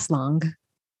won't last long.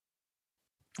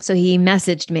 So he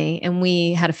messaged me and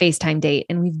we had a FaceTime date,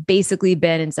 and we've basically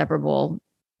been inseparable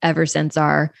ever since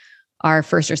our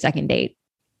first or second date.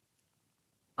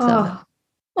 So.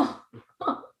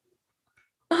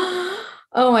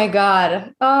 Oh my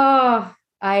God. Oh,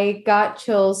 I got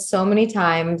chills so many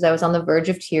times. I was on the verge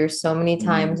of tears so many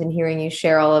times and hearing you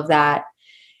share all of that.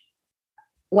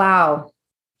 Wow.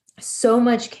 So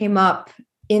much came up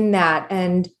in that.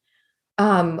 And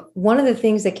one of the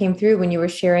things that came through when you were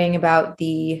sharing about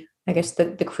the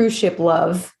cruise ship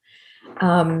love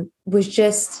was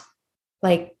just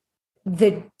like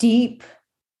the deep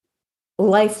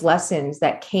life lessons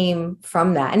that came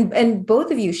from that. And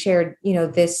both of you shared,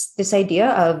 this idea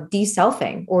of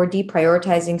de-selfing or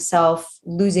deprioritizing self,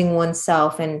 losing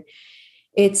oneself. And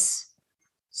it's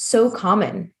so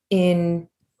common in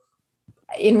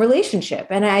relationship.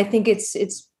 And I think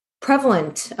it's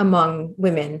prevalent among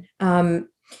women.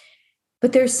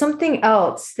 But there's something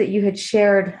else that you had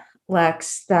shared,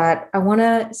 Lex, that I want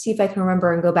to see if I can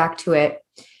remember and go back to it,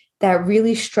 that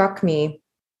really struck me.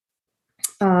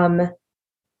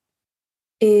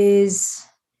 Is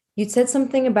you'd said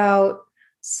something about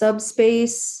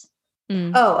subspace.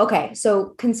 Oh, okay.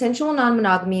 So consensual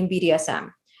non-monogamy and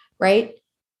BDSM, right?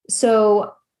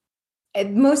 So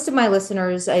most of my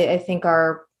listeners, I think,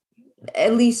 are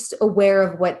at least aware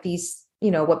of what these,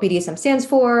 what BDSM stands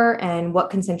for and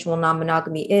what consensual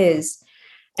non-monogamy is.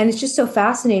 And it's just so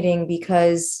fascinating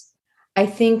because I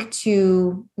think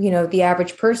to, the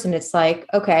average person, it's like,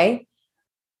 okay,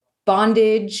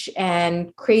 bondage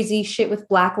and crazy shit with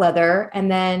black leather,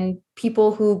 and then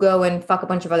people who go and fuck a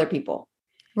bunch of other people.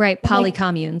 Right.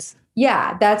 Polycommunes.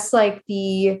 Yeah. That's like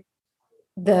the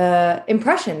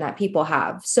impression that people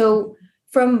have. So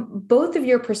from both of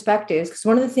your perspectives, because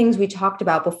one of the things we talked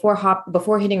about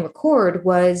before hitting record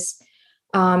was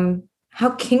how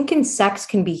kink and sex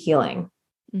can be healing.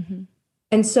 Mm-hmm.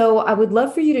 And so I would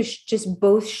love for you to just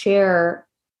both share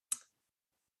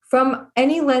from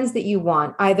any lens that you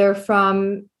want, either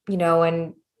from,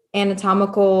 an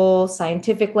anatomical,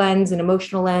 scientific lens, an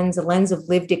emotional lens, a lens of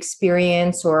lived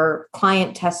experience or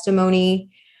client testimony.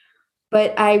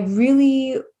 But I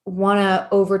really want to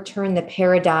overturn the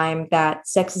paradigm that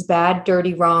sex is bad,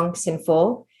 dirty, wrong,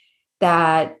 sinful,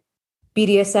 that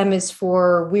BDSM is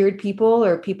for weird people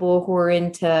or people who are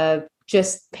into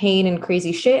just pain and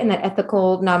crazy shit, and that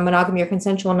ethical non-monogamy or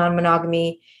consensual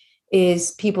non-monogamy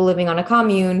is people living on a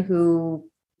commune who,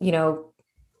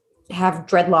 have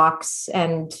dreadlocks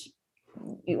and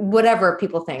whatever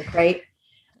people think, right?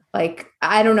 Like,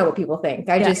 I don't know what people think.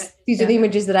 These are the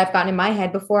images that I've gotten in my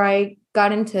head before I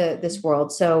got into this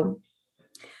world. So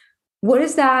what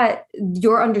is that,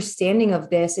 your understanding of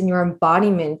this and your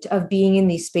embodiment of being in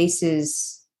these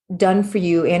spaces done for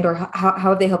you, and, or how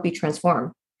have they helped you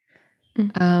transform?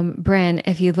 Bryn,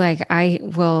 if you'd like, I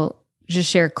will just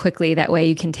share quickly. That way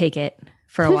you can take it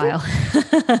for a while.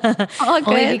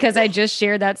 Only because I just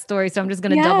shared that story. So I'm just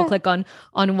going to double click on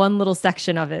one little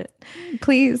section of it.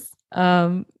 Please.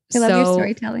 I love your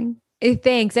storytelling.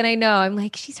 Thanks. And I know I'm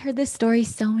like, she's heard this story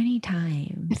so many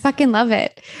times. I fucking love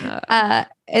it.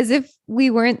 As if we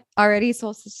weren't already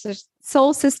soul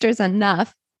sisters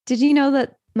enough. Did you know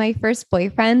that my first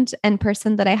boyfriend and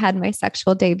person that I had my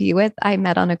sexual debut with, I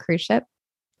met on a cruise ship?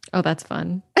 Oh, that's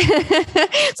fun.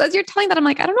 So as you're telling that, I'm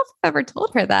like, I don't know if I've ever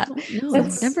told her that. No,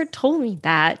 you've never told me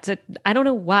that. So I don't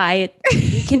know why.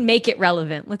 You can make it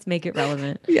relevant. Let's make it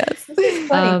relevant. Yes.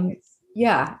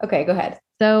 Yeah. Okay, go ahead.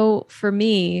 So for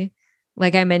me,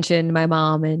 like I mentioned, my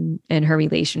mom and her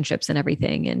relationships and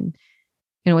everything. And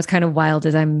what's kind of wild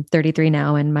is I'm 33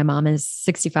 now and my mom is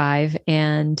 65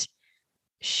 and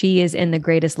she is in the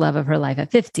greatest love of her life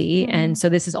at 50. And so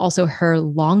this is also her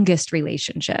longest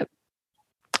relationship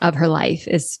of her life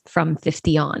is from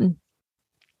 50 on,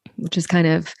 which is kind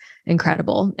of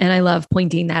incredible. And I love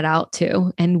pointing that out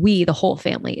too. And the whole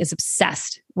family is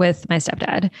obsessed with my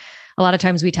stepdad. A lot of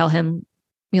times we tell him,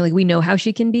 like, we know how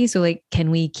she can be. So like,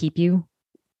 can we keep you?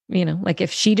 Like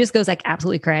if she just goes like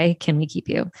absolutely cray, can we keep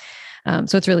you?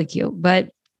 So it's really cute.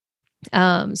 But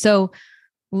so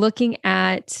looking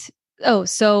at,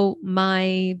 so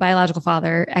my biological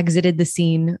father exited the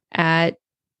scene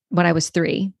when I was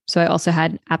 3. So I also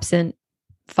had absent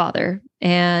father,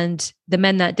 and the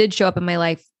men that did show up in my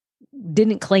life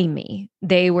didn't claim me.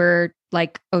 They were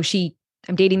like,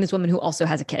 I'm dating this woman who also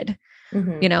has a kid,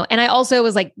 and I also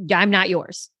was like, yeah, I'm not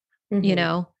yours,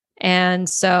 and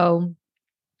so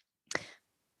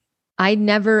I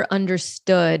never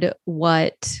understood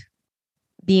what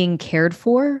being cared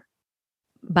for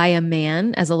by a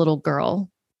man as a little girl.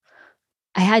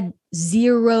 I had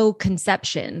zero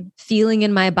conception, feeling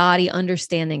in my body,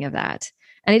 understanding of that.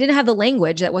 And I didn't have the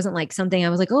language. That wasn't like something I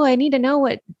was like, oh, I need to know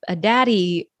what a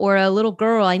daddy or a little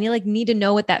girl, I need to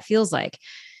know what that feels like.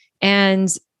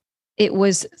 And it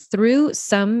was through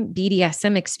some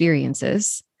BDSM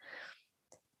experiences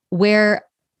where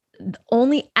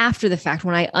only after the fact,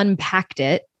 when I unpacked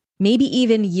it, maybe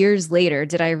even years later,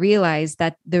 did I realize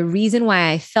that the reason why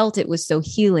I felt it was so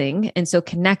healing and so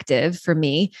connective for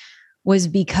me was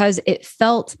because it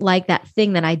felt like that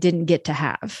thing that I didn't get to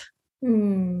have.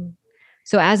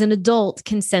 So as an adult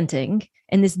consenting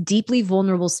in this deeply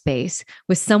vulnerable space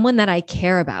with someone that I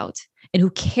care about and who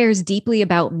cares deeply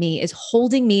about me is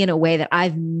holding me in a way that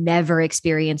I've never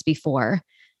experienced before.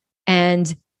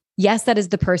 And yes, that is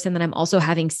the person that I'm also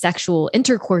having sexual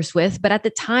intercourse with. But at the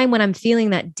time when I'm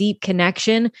feeling that deep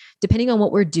connection, depending on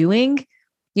what we're doing,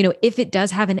 if it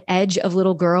does have an edge of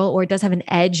little girl or it does have an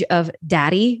edge of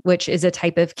daddy, which is a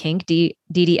type of kink,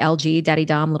 DDLG, daddy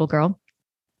dom, little girl,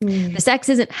 the sex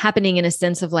isn't happening in a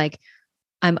sense of like,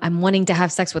 I'm wanting to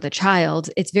have sex with a child.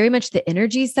 It's very much the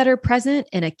energies that are present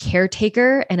in a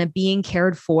caretaker and a being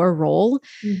cared for role.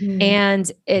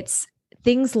 And it's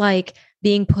things like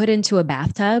being put into a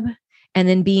bathtub and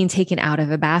then being taken out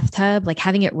of a bathtub, like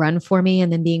having it run for me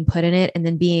and then being put in it and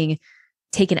then being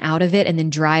taken out of it and then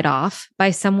dried off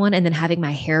by someone and then having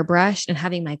my hair brushed and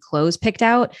having my clothes picked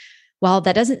out. While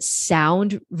that doesn't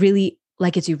sound really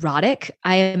like it's erotic,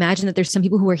 I imagine that there's some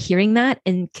people who are hearing that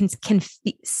and can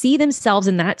see themselves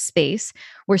in that space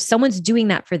where someone's doing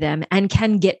that for them and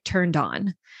can get turned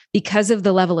on because of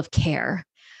the level of care.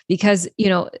 Because,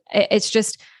 it's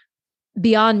just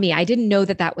beyond me. I didn't know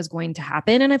that that was going to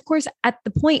happen. And of course, at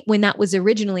the point when that was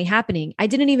originally happening, I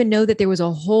didn't even know that there was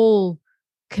a whole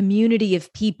community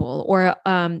of people or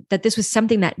that this was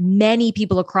something that many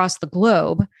people across the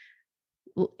globe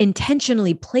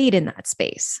intentionally played in that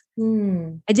space.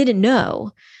 I didn't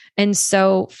know. And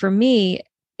so for me,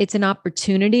 it's an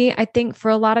opportunity, I think,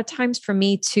 for a lot of times for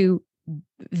me to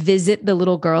visit the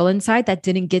little girl inside that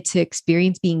didn't get to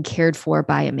experience being cared for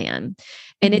by a man.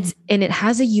 And it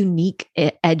has a unique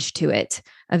edge to it,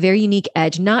 a very unique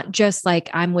edge, not just like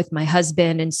I'm with my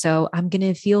husband and so I'm going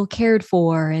to feel cared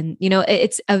for. And,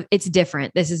 it's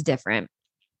different. This is different.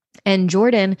 And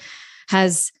Jordan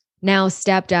has now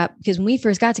stepped up because when we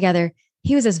first got together,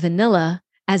 he was as vanilla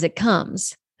as it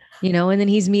comes, and then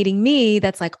he's meeting me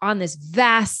that's like on this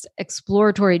vast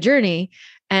exploratory journey.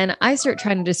 And I start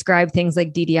trying to describe things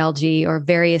like DDLG or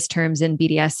various terms in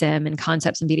BDSM and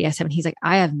concepts in BDSM. And he's like,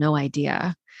 I have no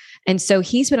idea. And so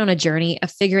he's been on a journey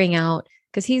of figuring out,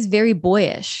 because he's very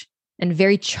boyish and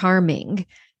very charming.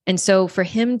 And so for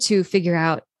him to figure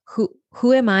out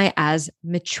who am I as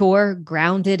mature,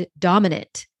 grounded,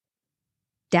 dominant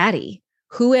daddy?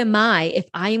 Who am I if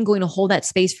I am going to hold that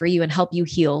space for you and help you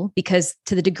heal? Because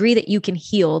to the degree that you can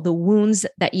heal the wounds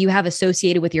that you have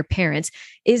associated with your parents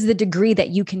is the degree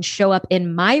that you can show up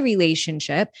in my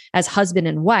relationship as husband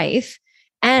and wife.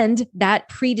 And that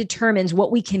predetermines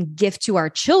what we can gift to our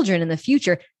children in the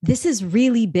future. This is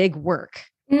really big work.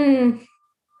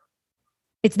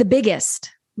 It's the biggest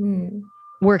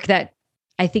work that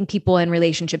I think people in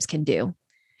relationships can do.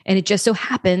 And it just so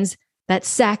happens that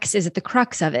sex is at the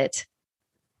crux of it.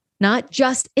 Not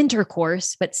just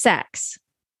intercourse, but sex,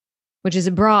 which is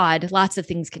broad. Lots of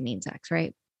things can mean sex,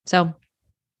 right? So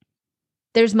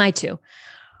there's my 2.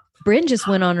 Bryn just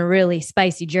went on a really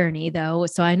spicy journey though.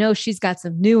 So I know she's got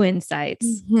some new insights.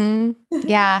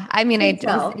 Yeah. I mean, I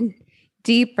was in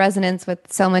deep resonance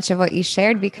with so much of what you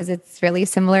shared because it's really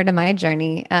similar to my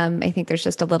journey. I think there's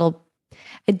just a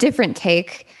different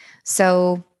take.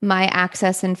 So my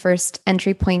access and first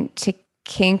entry point to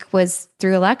kink was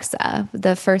through Alexa.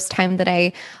 The first time that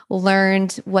I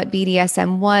learned what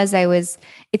BDSM was,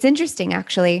 it's interesting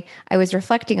actually. I was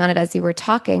reflecting on it as you were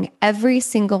talking. Every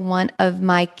single one of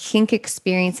my kink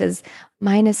experiences,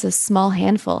 minus a small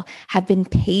handful, have been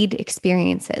paid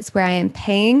experiences where I am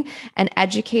paying an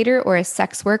educator or a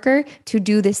sex worker to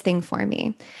do this thing for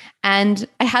me. And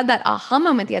I had that aha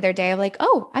moment the other day of like,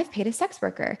 oh, I've paid a sex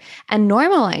worker, and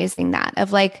normalizing that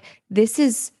of like, this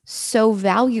is so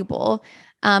valuable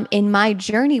in my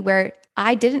journey where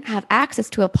I didn't have access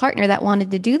to a partner that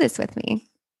wanted to do this with me.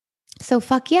 So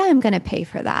fuck yeah, I'm going to pay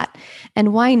for that.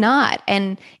 And why not?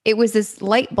 And it was this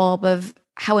light bulb of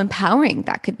how empowering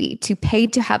that could be to pay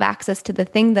to have access to the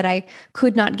thing that I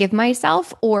could not give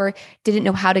myself or didn't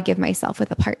know how to give myself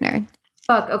with a partner.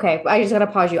 Fuck. Okay. I just got to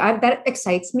pause you. That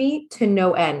excites me to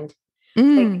no end.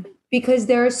 Because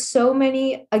there are so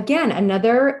many, again,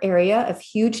 another area of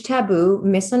huge taboo,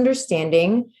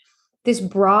 misunderstanding, this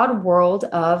broad world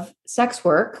of sex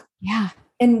work. Yeah.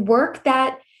 And work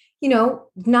that,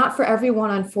 not for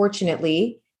everyone,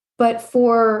 unfortunately, but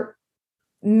for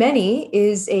many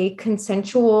is a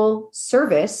consensual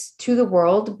service to the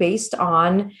world based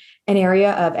on an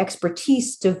area of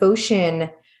expertise, devotion,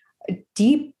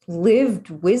 deep lived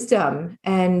wisdom.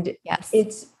 And yes,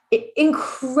 it's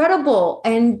incredible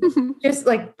and just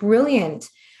like brilliant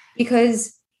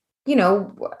because,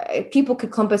 people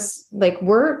could clump us like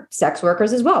we're sex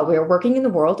workers as well. We're working in the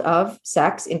world of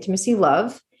sex, intimacy,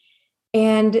 love.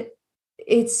 And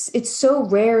it's so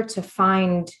rare to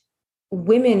find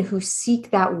women who seek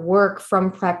that work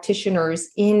from practitioners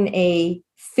in a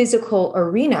physical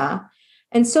arena.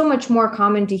 And so much more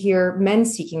common to hear men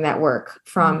seeking that work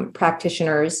from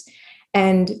practitioners,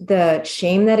 and the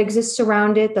shame that exists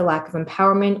around it, the lack of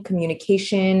empowerment,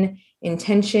 communication,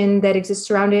 intention that exists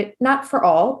around it, not for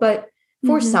all, but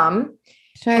for some.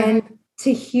 Sure. And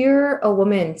to hear a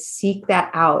woman seek that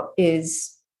out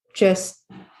is just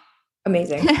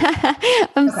amazing.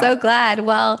 I'm so glad.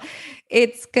 Well,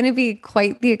 it's going to be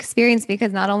quite the experience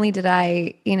because not only did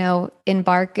I,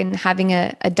 embark in having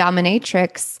a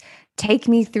dominatrix take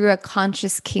me through a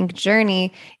conscious kink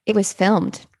journey, it was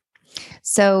filmed.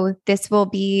 So this will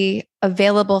be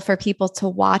available for people to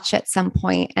watch at some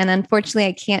point. And unfortunately,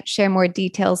 I can't share more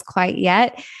details quite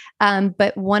yet.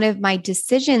 But one of my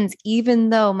decisions, even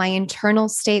though my internal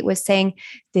state was saying,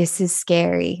 this is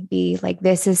scary,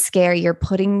 this is scary. You're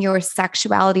putting your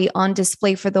sexuality on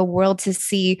display for the world to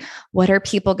see. What are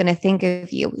people going to think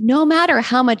of you? No matter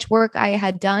how much work I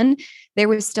had done, there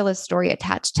was still a story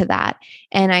attached to that.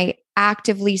 And I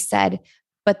actively said,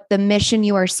 but the mission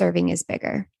you are serving is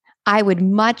bigger. I would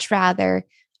much rather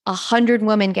 100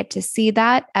 women get to see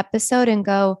that episode and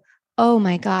go, oh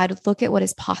my God, look at what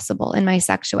is possible in my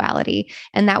sexuality.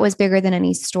 And that was bigger than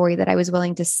any story that I was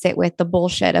willing to sit with the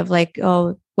bullshit of like,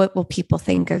 oh, what will people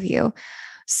think of you?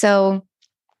 So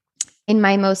in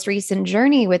my most recent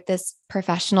journey with this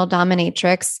professional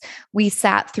dominatrix, we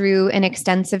sat through an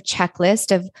extensive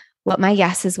checklist of what my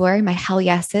yeses were, my hell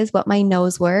yeses, what my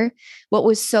no's were. What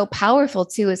was so powerful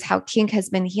too is how kink has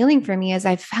been healing for me as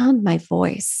I found my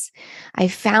voice. I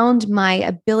found my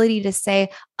ability to say,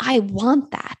 I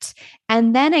want that.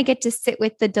 And then I get to sit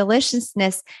with the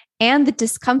deliciousness and the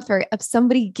discomfort of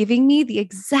somebody giving me the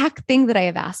exact thing that I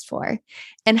have asked for,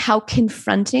 and how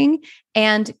confronting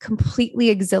and completely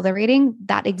exhilarating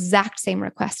that exact same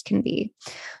request can be.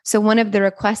 So one of the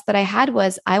requests that I had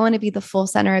was, I want to be the full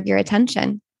center of your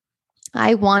attention.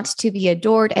 I want to be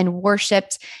adored and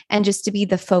worshiped and just to be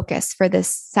the focus for this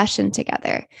session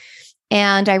together.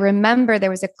 And I remember there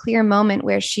was a clear moment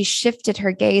where she shifted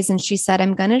her gaze and she said,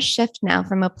 I'm going to shift now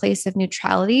from a place of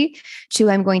neutrality to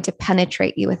I'm going to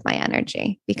penetrate you with my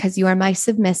energy because you are my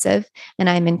submissive and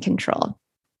I'm in control.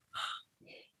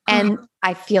 And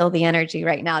I feel the energy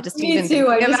right now. Just me too.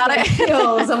 I just got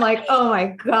chills. I'm like, oh my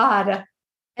God.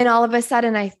 And all of a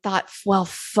sudden I thought, well,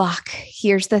 fuck,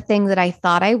 here's the thing that I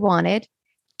thought I wanted.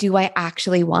 Do I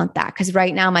actually want that? Because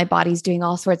right now my body's doing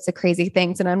all sorts of crazy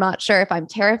things and I'm not sure if I'm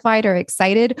terrified or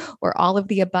excited or all of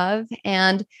the above.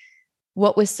 And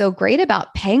what was so great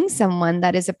about paying someone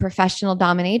that is a professional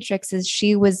dominatrix is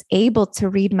she was able to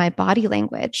read my body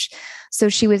language. So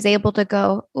she was able to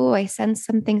go, oh, I sense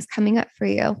some things coming up for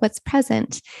you. What's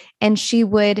present? And she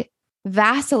would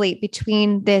vacillate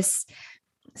between this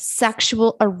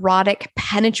sexual, erotic,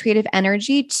 penetrative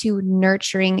energy to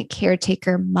nurturing,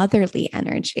 caretaker, motherly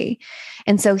energy.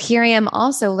 And so here I am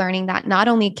also learning that not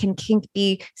only can kink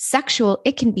be sexual,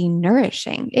 it can be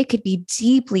nourishing. It could be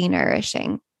deeply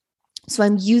nourishing. So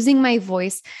I'm using my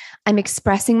voice. I'm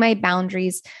expressing my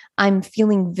boundaries. I'm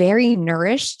feeling very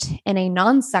nourished in a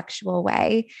non-sexual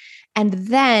way. And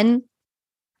then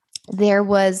there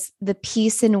was the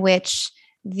piece in which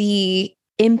the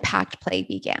impact play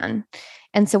began.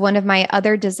 And so one of my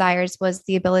other desires was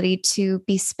the ability to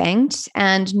be spanked,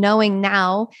 and knowing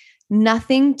now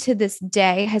nothing to this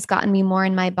day has gotten me more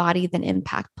in my body than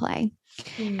impact play.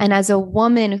 And as a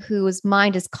woman whose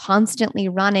mind is constantly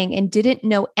running and didn't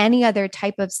know any other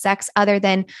type of sex other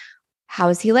than how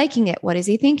is he liking it? What is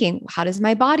he thinking? How does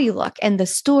my body look? And the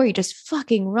story just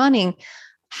fucking running.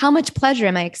 How much pleasure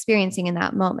am I experiencing in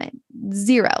that moment?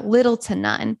 Zero, little to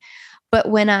none. But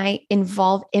when I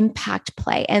involve impact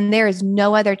play, and there is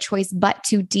no other choice but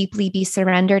to deeply be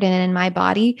surrendered in my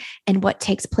body, and what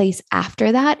takes place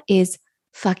after that is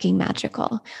fucking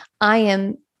magical.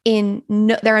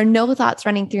 There are no thoughts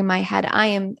running through my head. I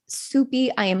am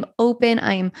soupy. I am open.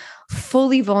 I am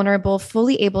fully vulnerable,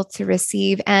 fully able to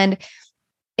receive. And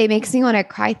it makes me want to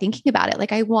cry thinking about it.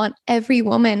 Like, I want every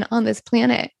woman on this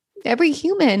planet, every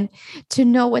human, to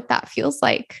know what that feels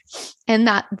like. And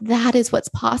that is what's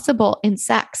possible in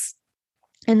sex.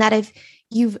 And that if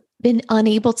you've been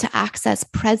unable to access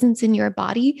presence in your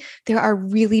body, there are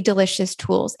really delicious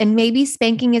tools. And maybe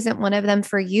spanking isn't one of them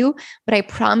for you, but I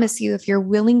promise you, if you're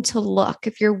willing to look,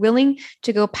 if you're willing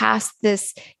to go past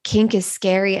this kink is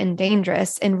scary and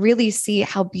dangerous and really see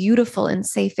how beautiful and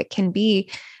safe it can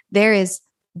be, there is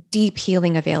deep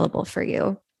healing available for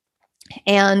you.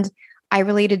 And I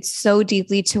related so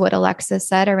deeply to what Alexa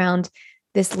said around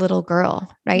this little girl,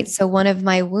 right? So one of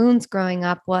my wounds growing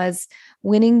up was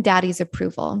winning daddy's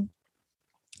approval,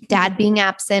 dad being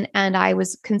absent. And I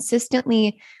was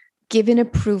consistently given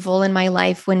approval in my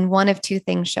life when one of two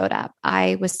things showed up.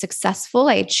 I was successful,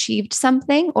 I achieved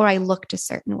something, or I looked a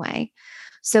certain way.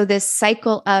 So this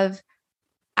cycle of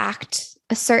act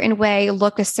a certain way,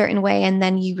 look a certain way, and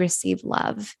then you receive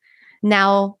love.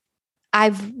 Now,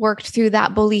 I've worked through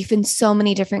that belief in so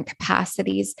many different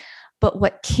capacities. But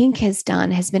what kink has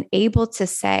done has been able to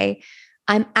say,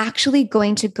 I'm actually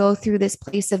going to go through this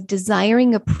place of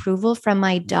desiring approval from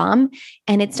my dom,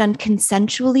 and it's done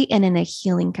consensually and in a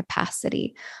healing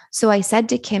capacity. So I said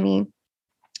to Kimmy,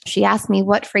 she asked me,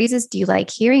 what phrases do you like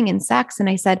hearing in sex? And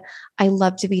I said, I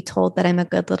love to be told that I'm a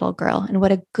good little girl and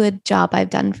what a good job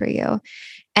I've done for you.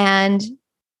 And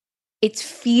it's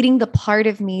feeding the part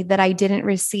of me that I didn't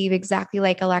receive, exactly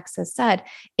like Alexa said.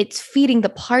 It's feeding the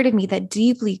part of me that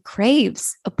deeply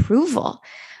craves approval,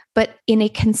 but in a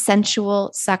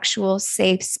consensual, sexual,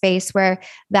 safe space where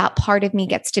that part of me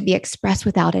gets to be expressed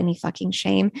without any fucking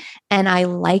shame. And I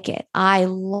like it. I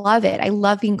love it. I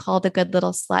love being called a good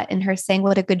little slut and her saying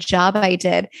what a good job I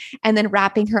did, and then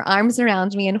wrapping her arms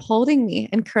around me and holding me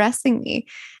and caressing me.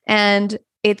 And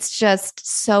it's just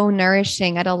so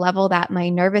nourishing at a level that my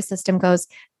nervous system goes,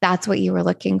 that's what you were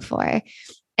looking for.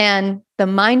 And the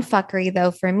mind fuckery,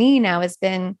 though, for me now has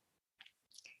been,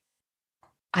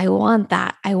 I want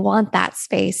that. I want that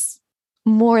space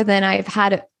more than I've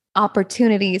had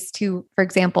opportunities to, for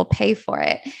example, pay for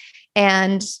it.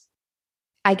 And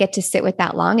I get to sit with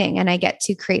that longing, and I get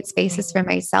to create spaces for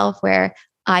myself where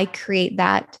I create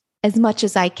that as much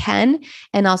as I can,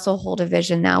 and also hold a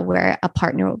vision now where a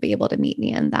partner will be able to meet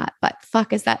me in that. But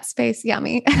fuck, is that space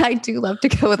yummy? I do love to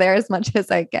go there as much as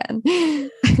I can.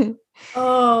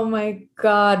 Oh my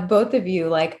God, both of you.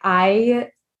 Like, I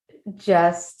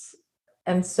just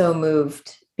am so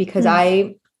moved because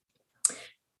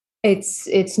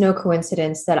it's no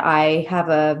coincidence that I have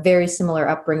a very similar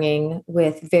upbringing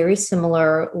with very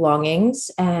similar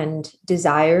longings and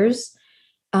desires.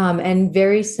 And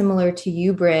very similar to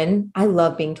you, Bryn, I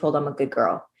love being told I'm a good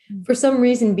girl. For some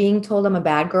reason, being told I'm a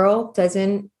bad girl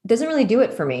doesn't really do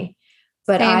it for me.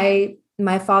 But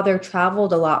my father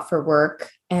traveled a lot for work.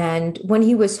 And when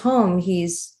he was home,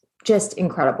 he's just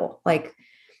incredible. Like,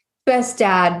 best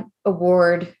dad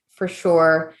award for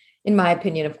sure, in my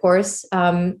opinion, of course.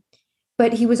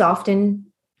 But he was often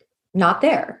not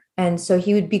there. And so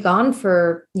he would be gone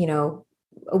for,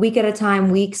 a week at a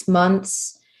time, weeks,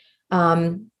 months.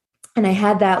 And I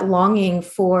had that longing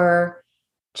for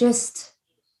just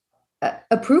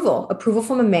approval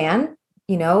from a man,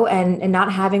 and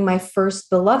not having my first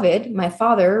beloved, my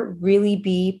father, really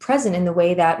be present in the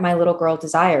way that my little girl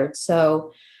desired.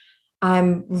 So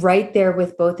I'm right there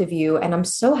with both of you. And I'm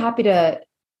so happy to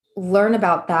learn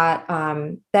about that,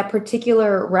 that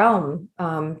particular realm,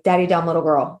 daddy dumb little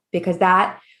girl, because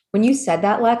when you said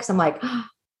that, Lex, I'm like,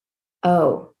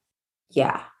 oh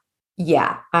yeah.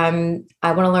 Yeah. I want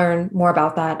to learn more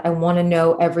about that. I want to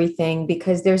know everything,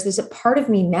 because there's this part of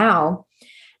me now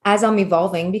as I'm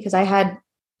evolving, because I had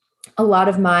a lot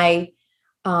of my,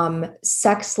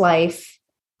 sex life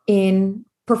in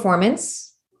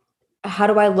performance, how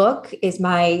do I look? Is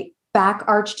my back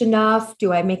arched enough?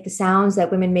 Do I make the sounds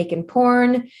that women make in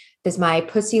porn? Does my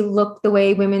pussy look the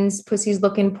way women's pussies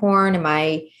look in porn? Am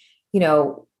I,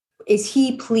 is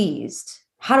he pleased?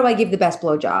 How do I give the best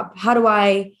blowjob? How do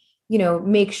I,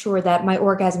 make sure that my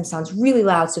orgasm sounds really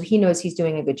loud so he knows he's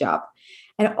doing a good job?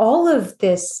 And all of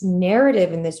this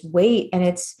narrative and this weight,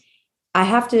 and I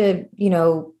have to,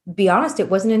 be honest, it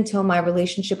wasn't until my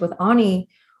relationship with Ani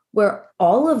where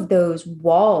all of those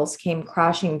walls came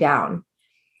crashing down.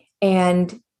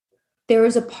 And there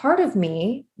was a part of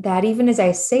me that, even as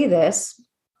I say this,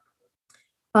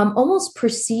 almost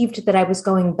perceived that I was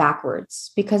going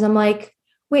backwards, because I'm like,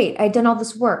 wait, I've done all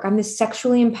this work. I'm this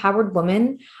sexually empowered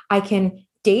woman. I can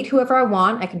date whoever I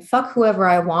want. I can fuck whoever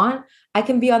I want. I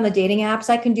can be on the dating apps.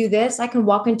 I can do this. I can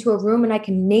walk into a room and I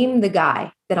can name the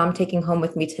guy that I'm taking home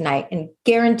with me tonight, and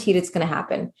guaranteed it's going to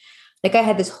happen. Like, I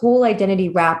had this whole identity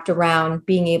wrapped around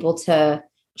being able to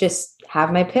just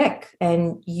have my pick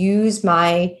and use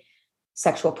my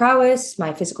sexual prowess,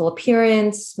 my physical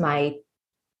appearance, my,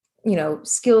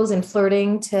 skills in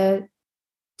flirting to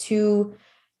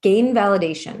gain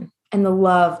validation and the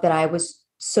love that I was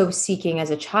so seeking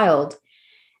as a child.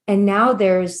 And now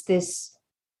there's this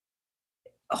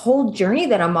whole journey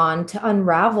that I'm on to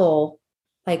unravel,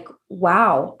 like,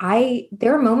 wow,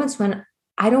 there are moments when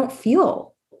I don't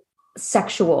feel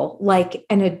sexual like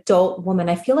an adult woman.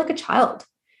 I feel like a child.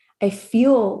 I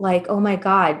feel like, oh my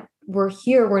God, we're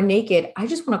here, we're naked. I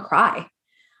just want to cry.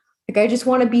 Like, I just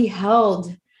want to be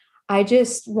held. I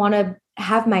just want to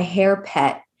have my hair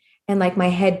pet and like my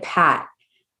head pat.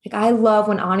 Like, I love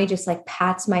when Ani just like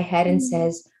pats my head and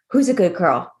says, who's a good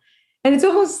girl? And it's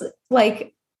almost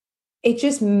like, it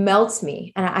just melts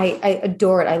me. And I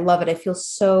adore it. I love it. I feel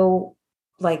so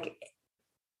like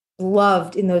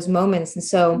loved in those moments. And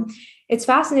so it's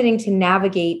fascinating to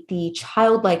navigate the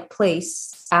childlike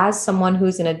place as someone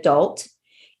who's an adult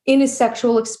in a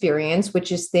sexual experience,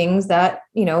 which is things that,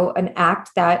 an act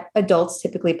that adults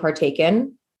typically partake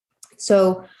in.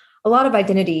 So a lot of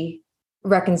identity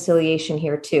reconciliation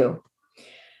here too.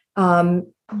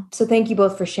 So thank you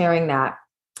both for sharing that.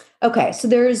 Okay. So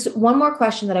there's one more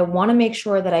question that I want to make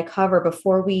sure that I cover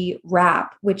before we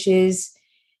wrap, which is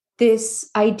this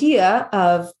idea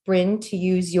of, Bryn, to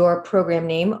use your program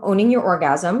name, owning your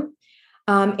orgasm,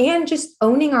 and just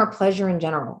owning our pleasure in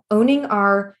general, owning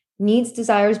our needs,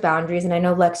 desires, boundaries. And I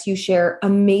know, Lex, you share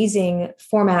amazing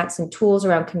formats and tools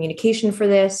around communication for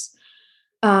this.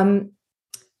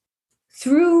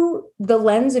 Through the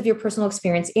lens of your personal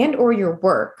experience and or your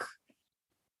work,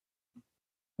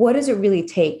 what does it really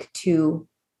take to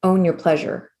own your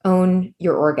pleasure, own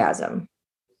your orgasm?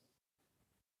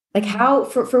 Like, how,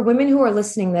 for women who are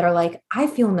listening that are like, I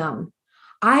feel numb.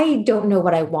 I don't know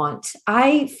what I want.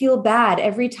 I feel bad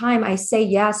every time I say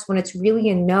yes when it's really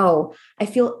a no. I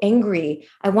feel angry.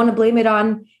 I want to blame it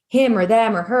on him or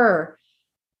them or her.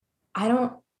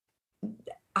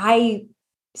 I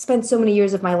spent so many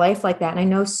years of my life like that. And I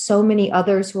know so many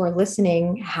others who are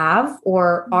listening have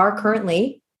or are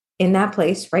currently in that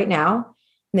place right now,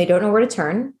 and they don't know where to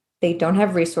turn. They don't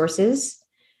have resources.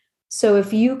 So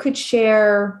if you could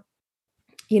share,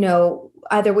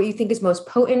 either what you think is most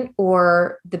potent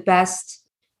or the best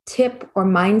tip or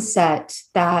mindset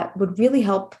that would really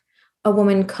help a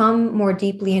woman come more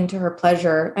deeply into her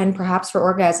pleasure and perhaps her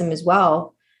orgasm as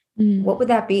well, what would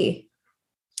that be?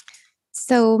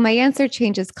 So my answer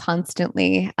changes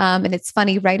constantly. And it's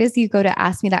funny, right as you go to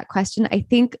ask me that question, I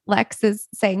think Lex is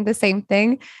saying the same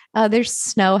thing. There's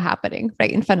snow happening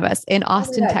right in front of us in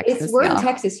Austin, Texas. We're in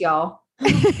Texas, y'all.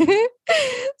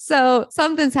 So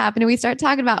something's happening. We start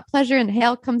talking about pleasure and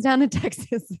hail comes down to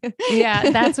Texas.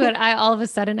 Yeah. That's what all of a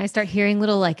sudden I start hearing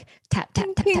little like tap, tap,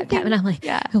 tap, tap, tap. And I'm like,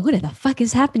 what the fuck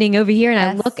is happening over here? And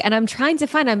I look and I'm trying to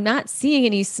find, I'm not seeing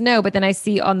any snow, but then I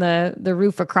see on the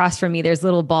roof across from me, there's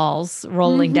little balls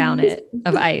rolling down it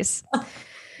of ice.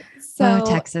 So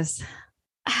Texas.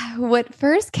 What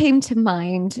first came to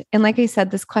mind, and like I said,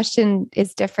 this question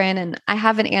is different and I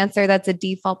have an answer that's a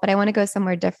default, but I want to go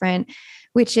somewhere different,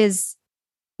 which is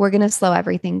we're going to slow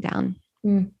everything down.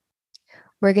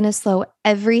 We're going to slow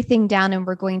everything down and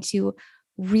we're going to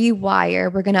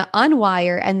rewire. We're going to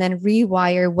unwire and then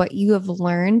rewire what you have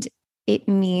learned it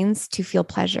means to feel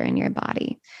pleasure in your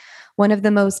body. One of the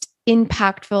most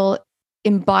impactful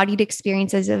embodied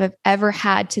experiences I've ever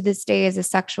had to this day as a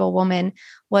sexual woman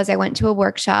was I went to a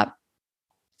workshop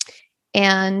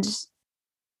and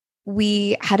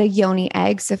we had a yoni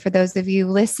egg. So for those of you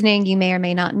listening, you may or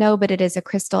may not know, but it is a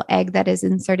crystal egg that is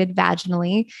inserted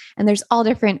vaginally. And there's all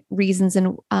different reasons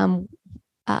and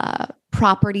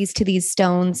properties to these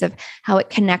stones, of how it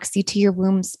connects you to your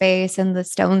womb space, and the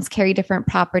stones carry different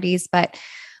properties. But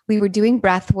we were doing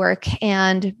breath work,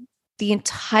 and the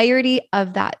entirety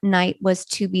of that night was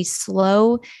to be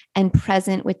slow and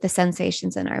present with the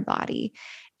sensations in our body.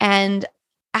 And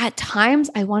at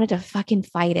times I wanted to fucking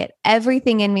fight it.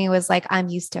 Everything in me was like, I'm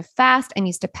used to fast. I'm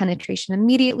used to penetration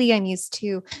immediately. I'm used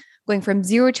to going from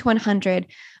 0 to 100.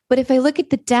 But if I look at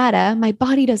the data, my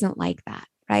body doesn't like that.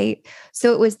 Right.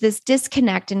 So it was this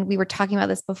disconnect. And we were talking about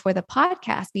this before the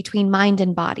podcast, between mind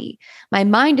and body. My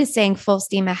mind is saying full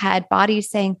steam ahead. Body is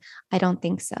saying, I don't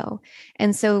think so.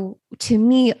 And so to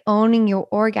me, owning your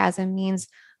orgasm means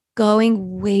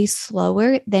going way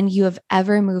slower than you have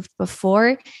ever moved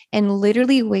before, and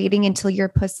literally waiting until your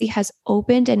pussy has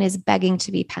opened and is begging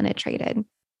to be penetrated.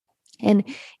 And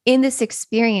in this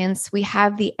experience, we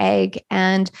have the egg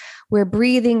and we're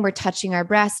breathing, we're touching our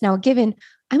breasts. Now, given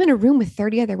I'm in a room with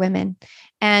 30 other women,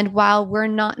 and while we're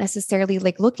not necessarily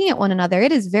like looking at one another,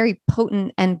 it is very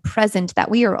potent and present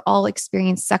that we are all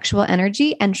experiencing sexual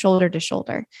energy and shoulder to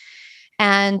shoulder.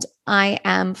 And I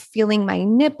am feeling my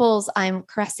nipples. I'm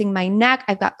caressing my neck.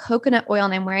 I've got coconut oil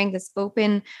and I'm wearing this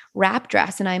open wrap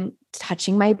dress, and I'm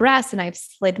touching my breasts, and I've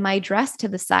slid my dress to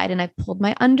the side, and I've pulled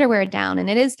my underwear down, and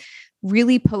it is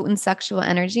really potent sexual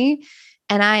energy.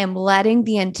 And I am letting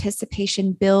the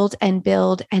anticipation build and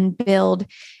build and build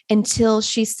until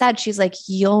she said, she's like,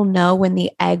 you'll know when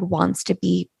the egg wants to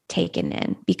be taken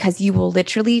in, because you will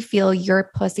literally feel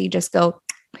your pussy just go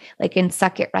like and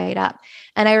suck it right up.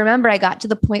 And I remember I got to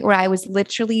the point where I was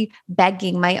literally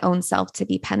begging my own self to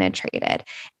be penetrated.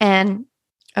 And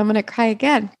I'm going to cry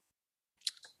again.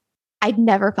 I'd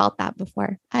never felt that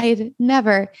before. I'd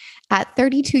never, at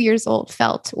 32 years old,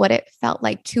 felt what it felt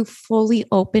like to fully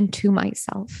open to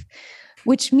myself,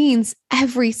 which means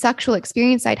every sexual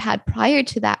experience I'd had prior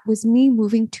to that was me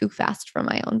moving too fast for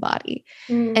my own body.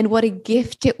 And what a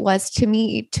gift it was to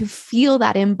me to feel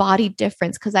that embodied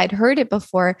difference, because I'd heard it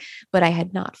before, but I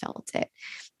had not felt it.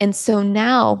 And so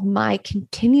now my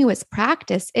continuous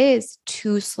practice is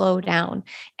to slow down.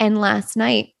 And last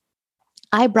night,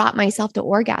 I brought myself to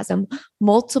orgasm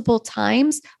multiple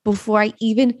times before I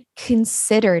even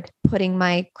considered putting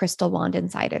my crystal wand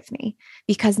inside of me,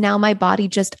 because now my body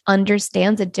just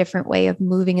understands a different way of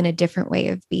moving and a different way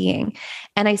of being.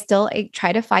 And I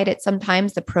try to fight it.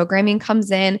 Sometimes the programming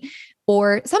comes in,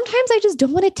 or sometimes I just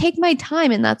don't want to take my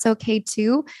time, and that's okay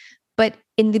too. But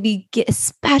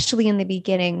especially in the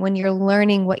beginning, when you're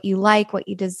learning what you like, what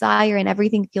you desire, and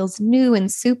everything feels new and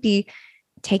soupy,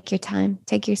 take your time,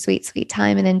 take your sweet, sweet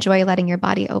time, and enjoy letting your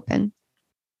body open.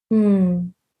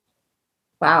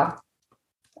 Wow.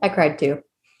 I cried too.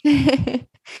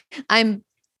 I'm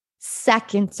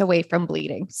seconds away from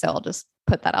bleeding, so I'll just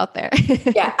put that out there.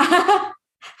 Yeah.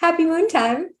 Happy moon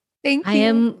time. Thank you. I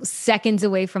am seconds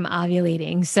away from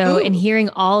ovulating. So in hearing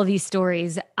all of these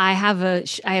stories, I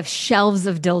have shelves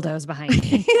of dildos behind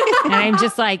me. And I'm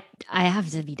just like, I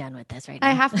have to be done with this right now.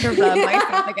 I have to rub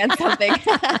myself against something.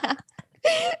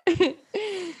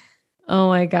 Oh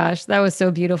my gosh, that was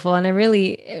so beautiful. And I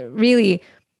really,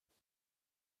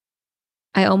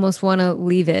 I almost want to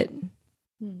leave it.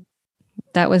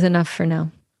 That was enough for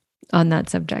now on that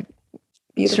subject.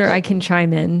 Beautiful. Sure, I can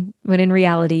chime in, but in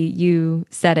reality, you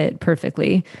said it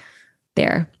perfectly.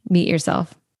 There, meet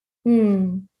yourself.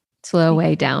 Slow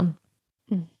way down.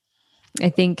 I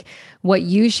think what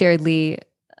you shared, Lee,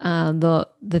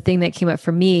 the thing that came up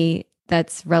for me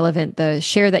that's relevant, the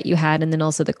share that you had, and then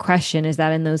also the question is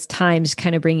that in those times,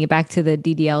 kind of bringing you back to the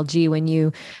DDLG, when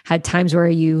you had times where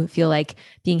you feel like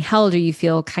being held, or you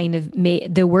feel kind of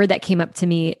the word that came up to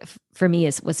me for me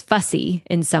was fussy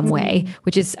in some way,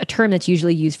 which is a term that's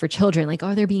usually used for children, like,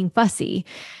 oh, they're being fussy.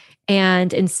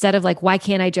 And instead of like, why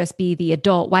can't I just be the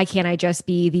adult? Why can't I just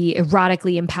be the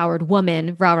erotically empowered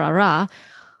woman? Rah, rah, rah.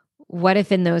 What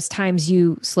if in those times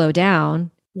you slow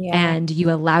down and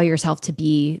you allow yourself to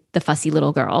be the fussy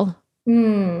little girl,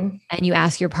 and you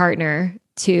ask your partner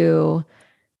to,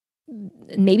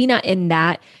 maybe not in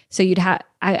that. So you'd have,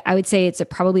 I would say it's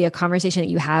probably a conversation that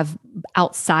you have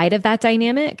outside of that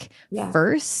dynamic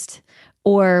first,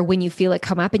 or when you feel it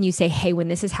come up and you say, hey, when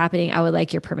this is happening, I would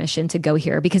like your permission to go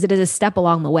here, because it is a step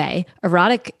along the way.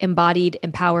 Erotic, embodied,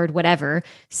 empowered, whatever,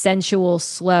 sensual,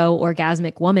 slow,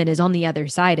 orgasmic woman is on the other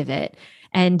side of it.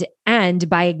 And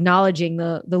by acknowledging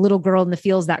the little girl in the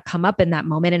feels that come up in that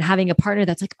moment, and having a partner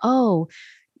that's like, oh,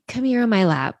 come here on my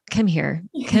lap, come here,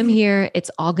 it's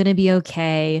all going to be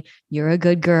okay. You're a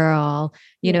good girl,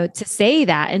 to say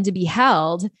that and to be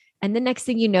held. And the next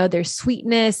thing you know, there's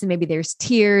sweetness, and maybe there's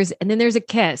tears, and then there's a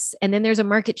kiss, and then there's a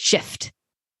market shift.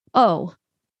 Oh,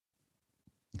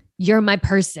 you're my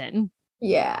person.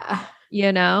 Yeah.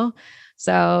 you know?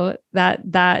 So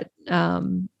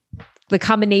the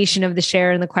combination of the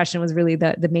share and the question was really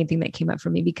the main thing that came up for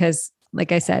me, because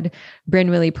like I said, Bryn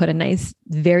really put a nice,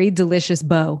 very delicious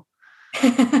bow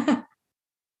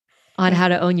on how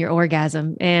to own your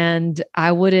orgasm. And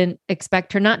I wouldn't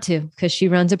expect her not to, because she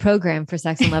runs a program for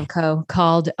Sex and Love Co.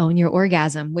 called Own Your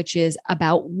Orgasm, which is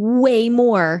about way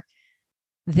more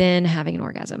than having an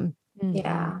orgasm.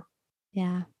 Yeah.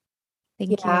 Yeah.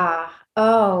 Thank you. Yeah.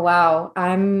 Oh, wow.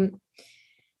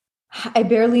 I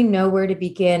barely know where to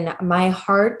begin. My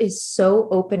heart is so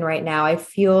open right now. I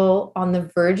feel on the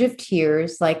verge of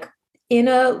tears, like in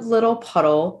a little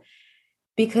puddle,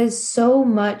 because so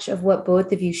much of what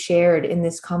both of you shared in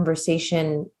this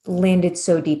conversation landed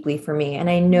so deeply for me. And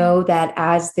I know that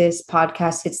as this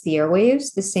podcast hits the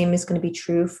airwaves, the same is going to be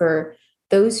true for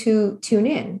those who tune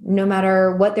in, no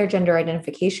matter what their gender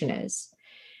identification is.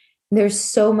 There's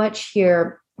so much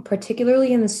here,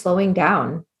 particularly in the slowing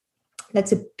down.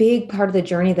 That's a big part of the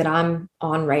journey that I'm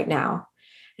on right now.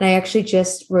 And I actually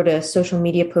just wrote a social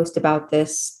media post about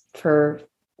this for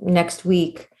next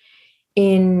week,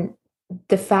 in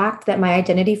the fact that my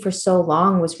identity for so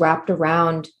long was wrapped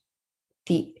around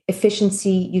the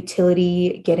efficiency,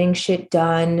 utility, getting shit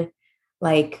done,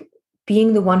 like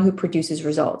being the one who produces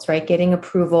results, right? Getting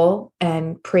approval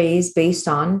and praise based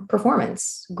on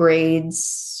performance,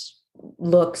 grades,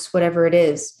 looks, whatever it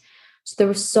is. So there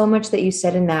was so much that you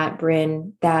said in that,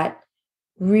 Bryn, that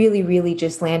really, really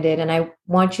just landed. And I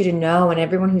want you to know, and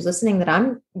everyone who's listening, that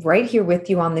I'm right here with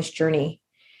you on this journey.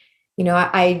 You know,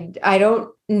 I don't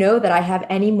know that I have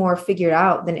any more figured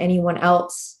out than anyone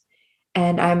else.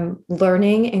 And I'm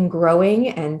learning and growing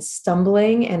and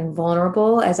stumbling and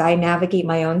vulnerable as I navigate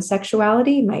my own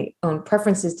sexuality, my own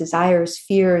preferences, desires,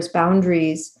 fears,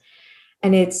 boundaries.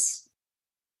 And it's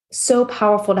so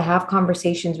powerful to have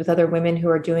conversations with other women who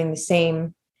are doing the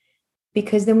same,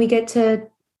 because then we get to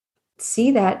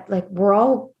see that like we're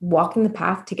all walking the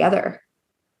path together,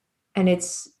 and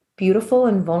it's beautiful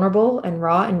and vulnerable and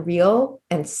raw and real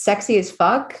and sexy as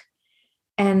fuck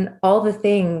and all the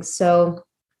things. So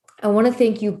I want to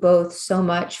thank you both so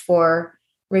much for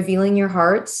revealing your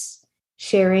hearts,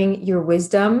 sharing your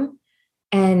wisdom,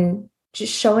 and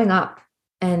just showing up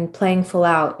and playing full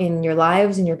out in your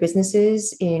lives, in your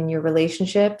businesses, in your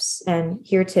relationships, and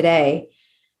here today.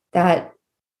 That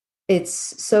it's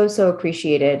so, so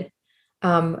appreciated.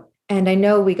 And I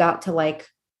know we got to like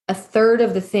a third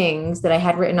of the things that I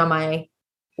had written on my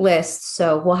list.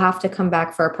 So we'll have to come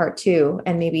back for a part 2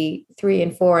 and maybe 3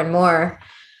 and 4 and more.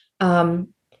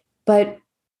 But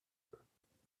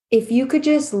if you could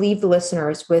just leave the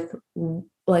listeners with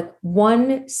like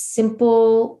one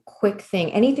simple, quick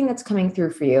thing, anything that's coming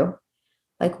through for you,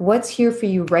 like what's here for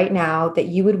you right now that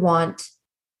you would want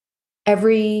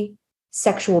every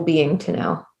sexual being to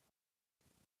know?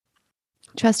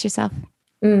 Trust yourself.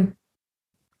 It's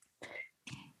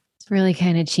really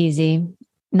kind of cheesy.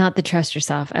 Not the trust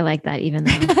yourself. I like that, even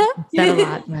though I've said a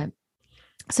lot. But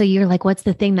so you're like, what's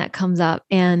the thing that comes up?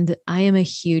 And I am a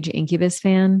huge Incubus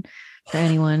fan, for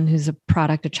anyone who's a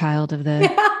product, a child of the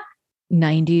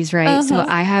 90s, right? Uh-huh. So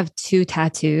I have 2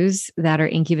 tattoos that are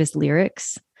Incubus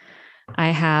lyrics. I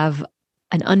have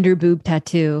an under boob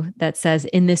tattoo that says,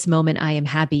 "In this moment, I am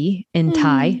happy," in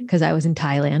Thai, because I was in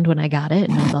Thailand when I got it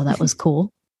and I thought that was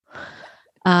cool.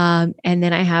 And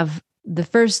then I have the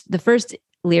first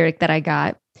lyric that I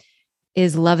got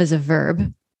is "Love is a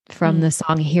verb" from the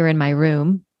song "Here in My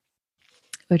Room,"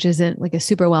 which isn't like a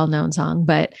super well-known song,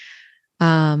 but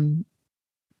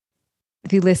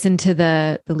if you listen to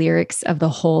the lyrics of the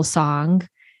whole song,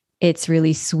 it's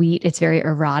really sweet. It's very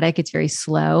erotic. It's very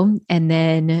slow. And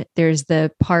then there's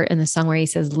the part in the song where he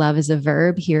says, "Love is a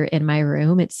verb here in my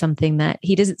room." It's something that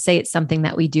he doesn't say it's something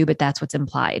that we do, but that's what's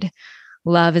implied.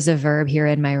 Love is a verb here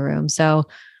in my room. So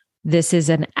this is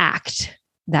an act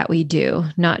that we do,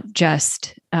 not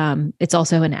just, it's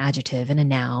also an adjective and a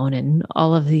noun and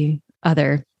all of the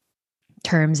other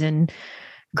terms and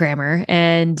grammar.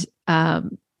 And,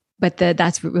 but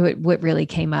that's what really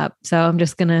came up. So I'm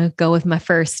just going to go with my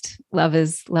first. Love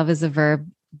is a verb.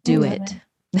 Do it.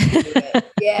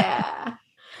 Yeah.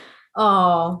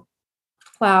 Oh,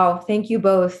 wow. Thank you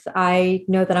both. I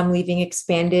know that I'm leaving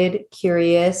expanded,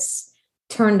 curious,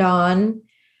 turned on.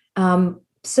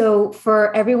 So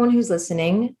for everyone who's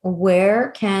listening, where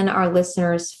can our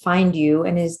listeners find you?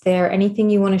 And is there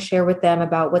anything you want to share with them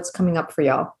about what's coming up for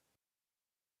y'all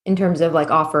in terms of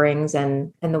like offerings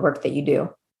and the work that you do?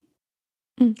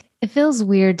 It feels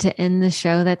weird to end the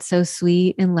show that's so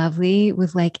sweet and lovely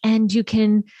with like, and you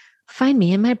can find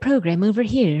me in my program over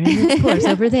here and this course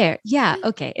over there. Yeah.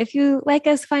 Okay. If you like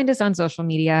us, find us on social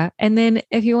media. And then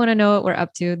if you want to know what we're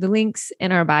up to, the links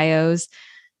in our bios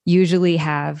usually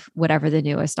have whatever the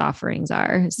newest offerings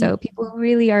are. So people who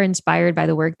really are inspired by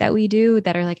the work that we do,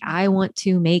 that are like, I want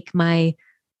to make my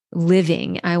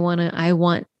living.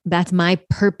 That's my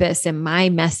purpose and my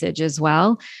message as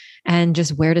well. And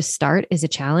just where to start is a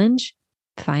challenge.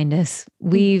 Find us.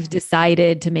 We've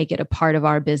decided to make it a part of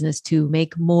our business to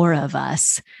make more of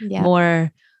us,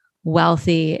 more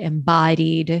wealthy,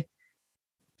 embodied,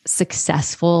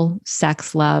 successful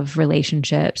sex, love,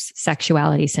 relationships,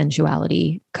 sexuality,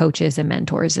 sensuality, coaches and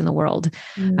mentors in the world.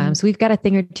 So we've got a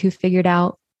thing or two figured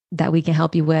out that we can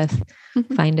help you with.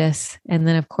 Find us. And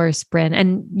then of course, Bryn,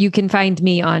 and you can find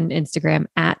me on Instagram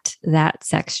at that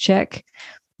sex chick.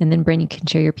 And then Bryn, you can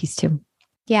share your piece too.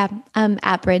 Yeah.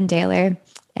 At Bryn Daylor.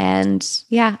 And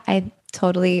yeah, I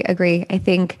totally agree. I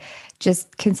think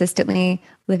just consistently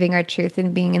living our truth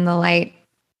and being in the light,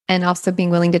 and also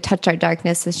being willing to touch our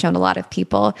darkness, has shown a lot of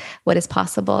people what is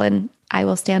possible. And I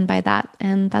will stand by that.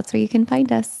 And that's where you can find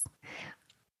us.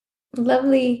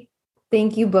 Lovely.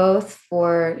 Thank you both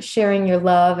for sharing your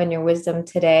love and your wisdom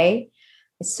today.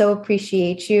 I so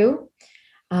appreciate you.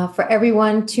 For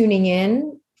everyone tuning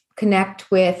in, connect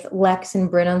with Lex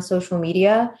and Bryn on social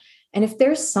media. And if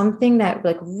there's something that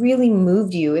like really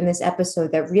moved you in this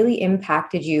episode, that really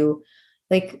impacted you,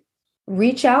 like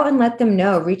reach out and let them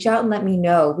know. Reach out and let me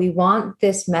know. We want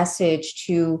this message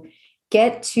to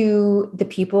get to the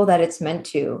people that it's meant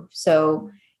to.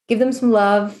 So give them some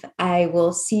love. I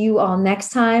will see you all next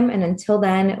time. And until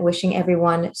then, wishing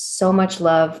everyone so much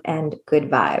love and good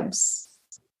vibes.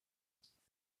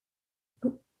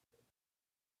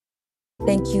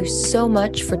 Thank you so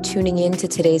much for tuning in to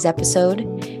today's episode.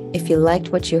 If you liked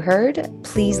what you heard,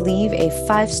 please leave a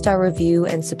 5-star review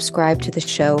and subscribe to the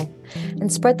show.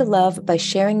 And spread the love by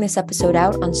sharing this episode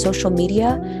out on social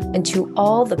media and to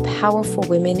all the powerful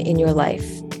women in your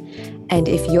life. And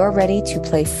if you're ready to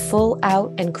play full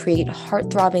out and create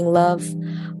heart-throbbing love,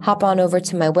 hop on over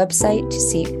to my website to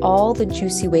see all the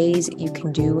juicy ways you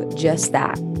can do just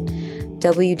that.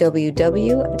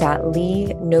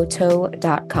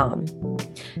 www.leenoto.com.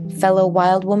 Fellow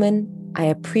wild woman, I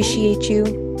appreciate you.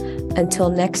 Until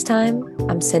next time,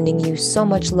 I'm sending you so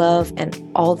much love and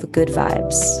all the good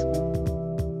vibes.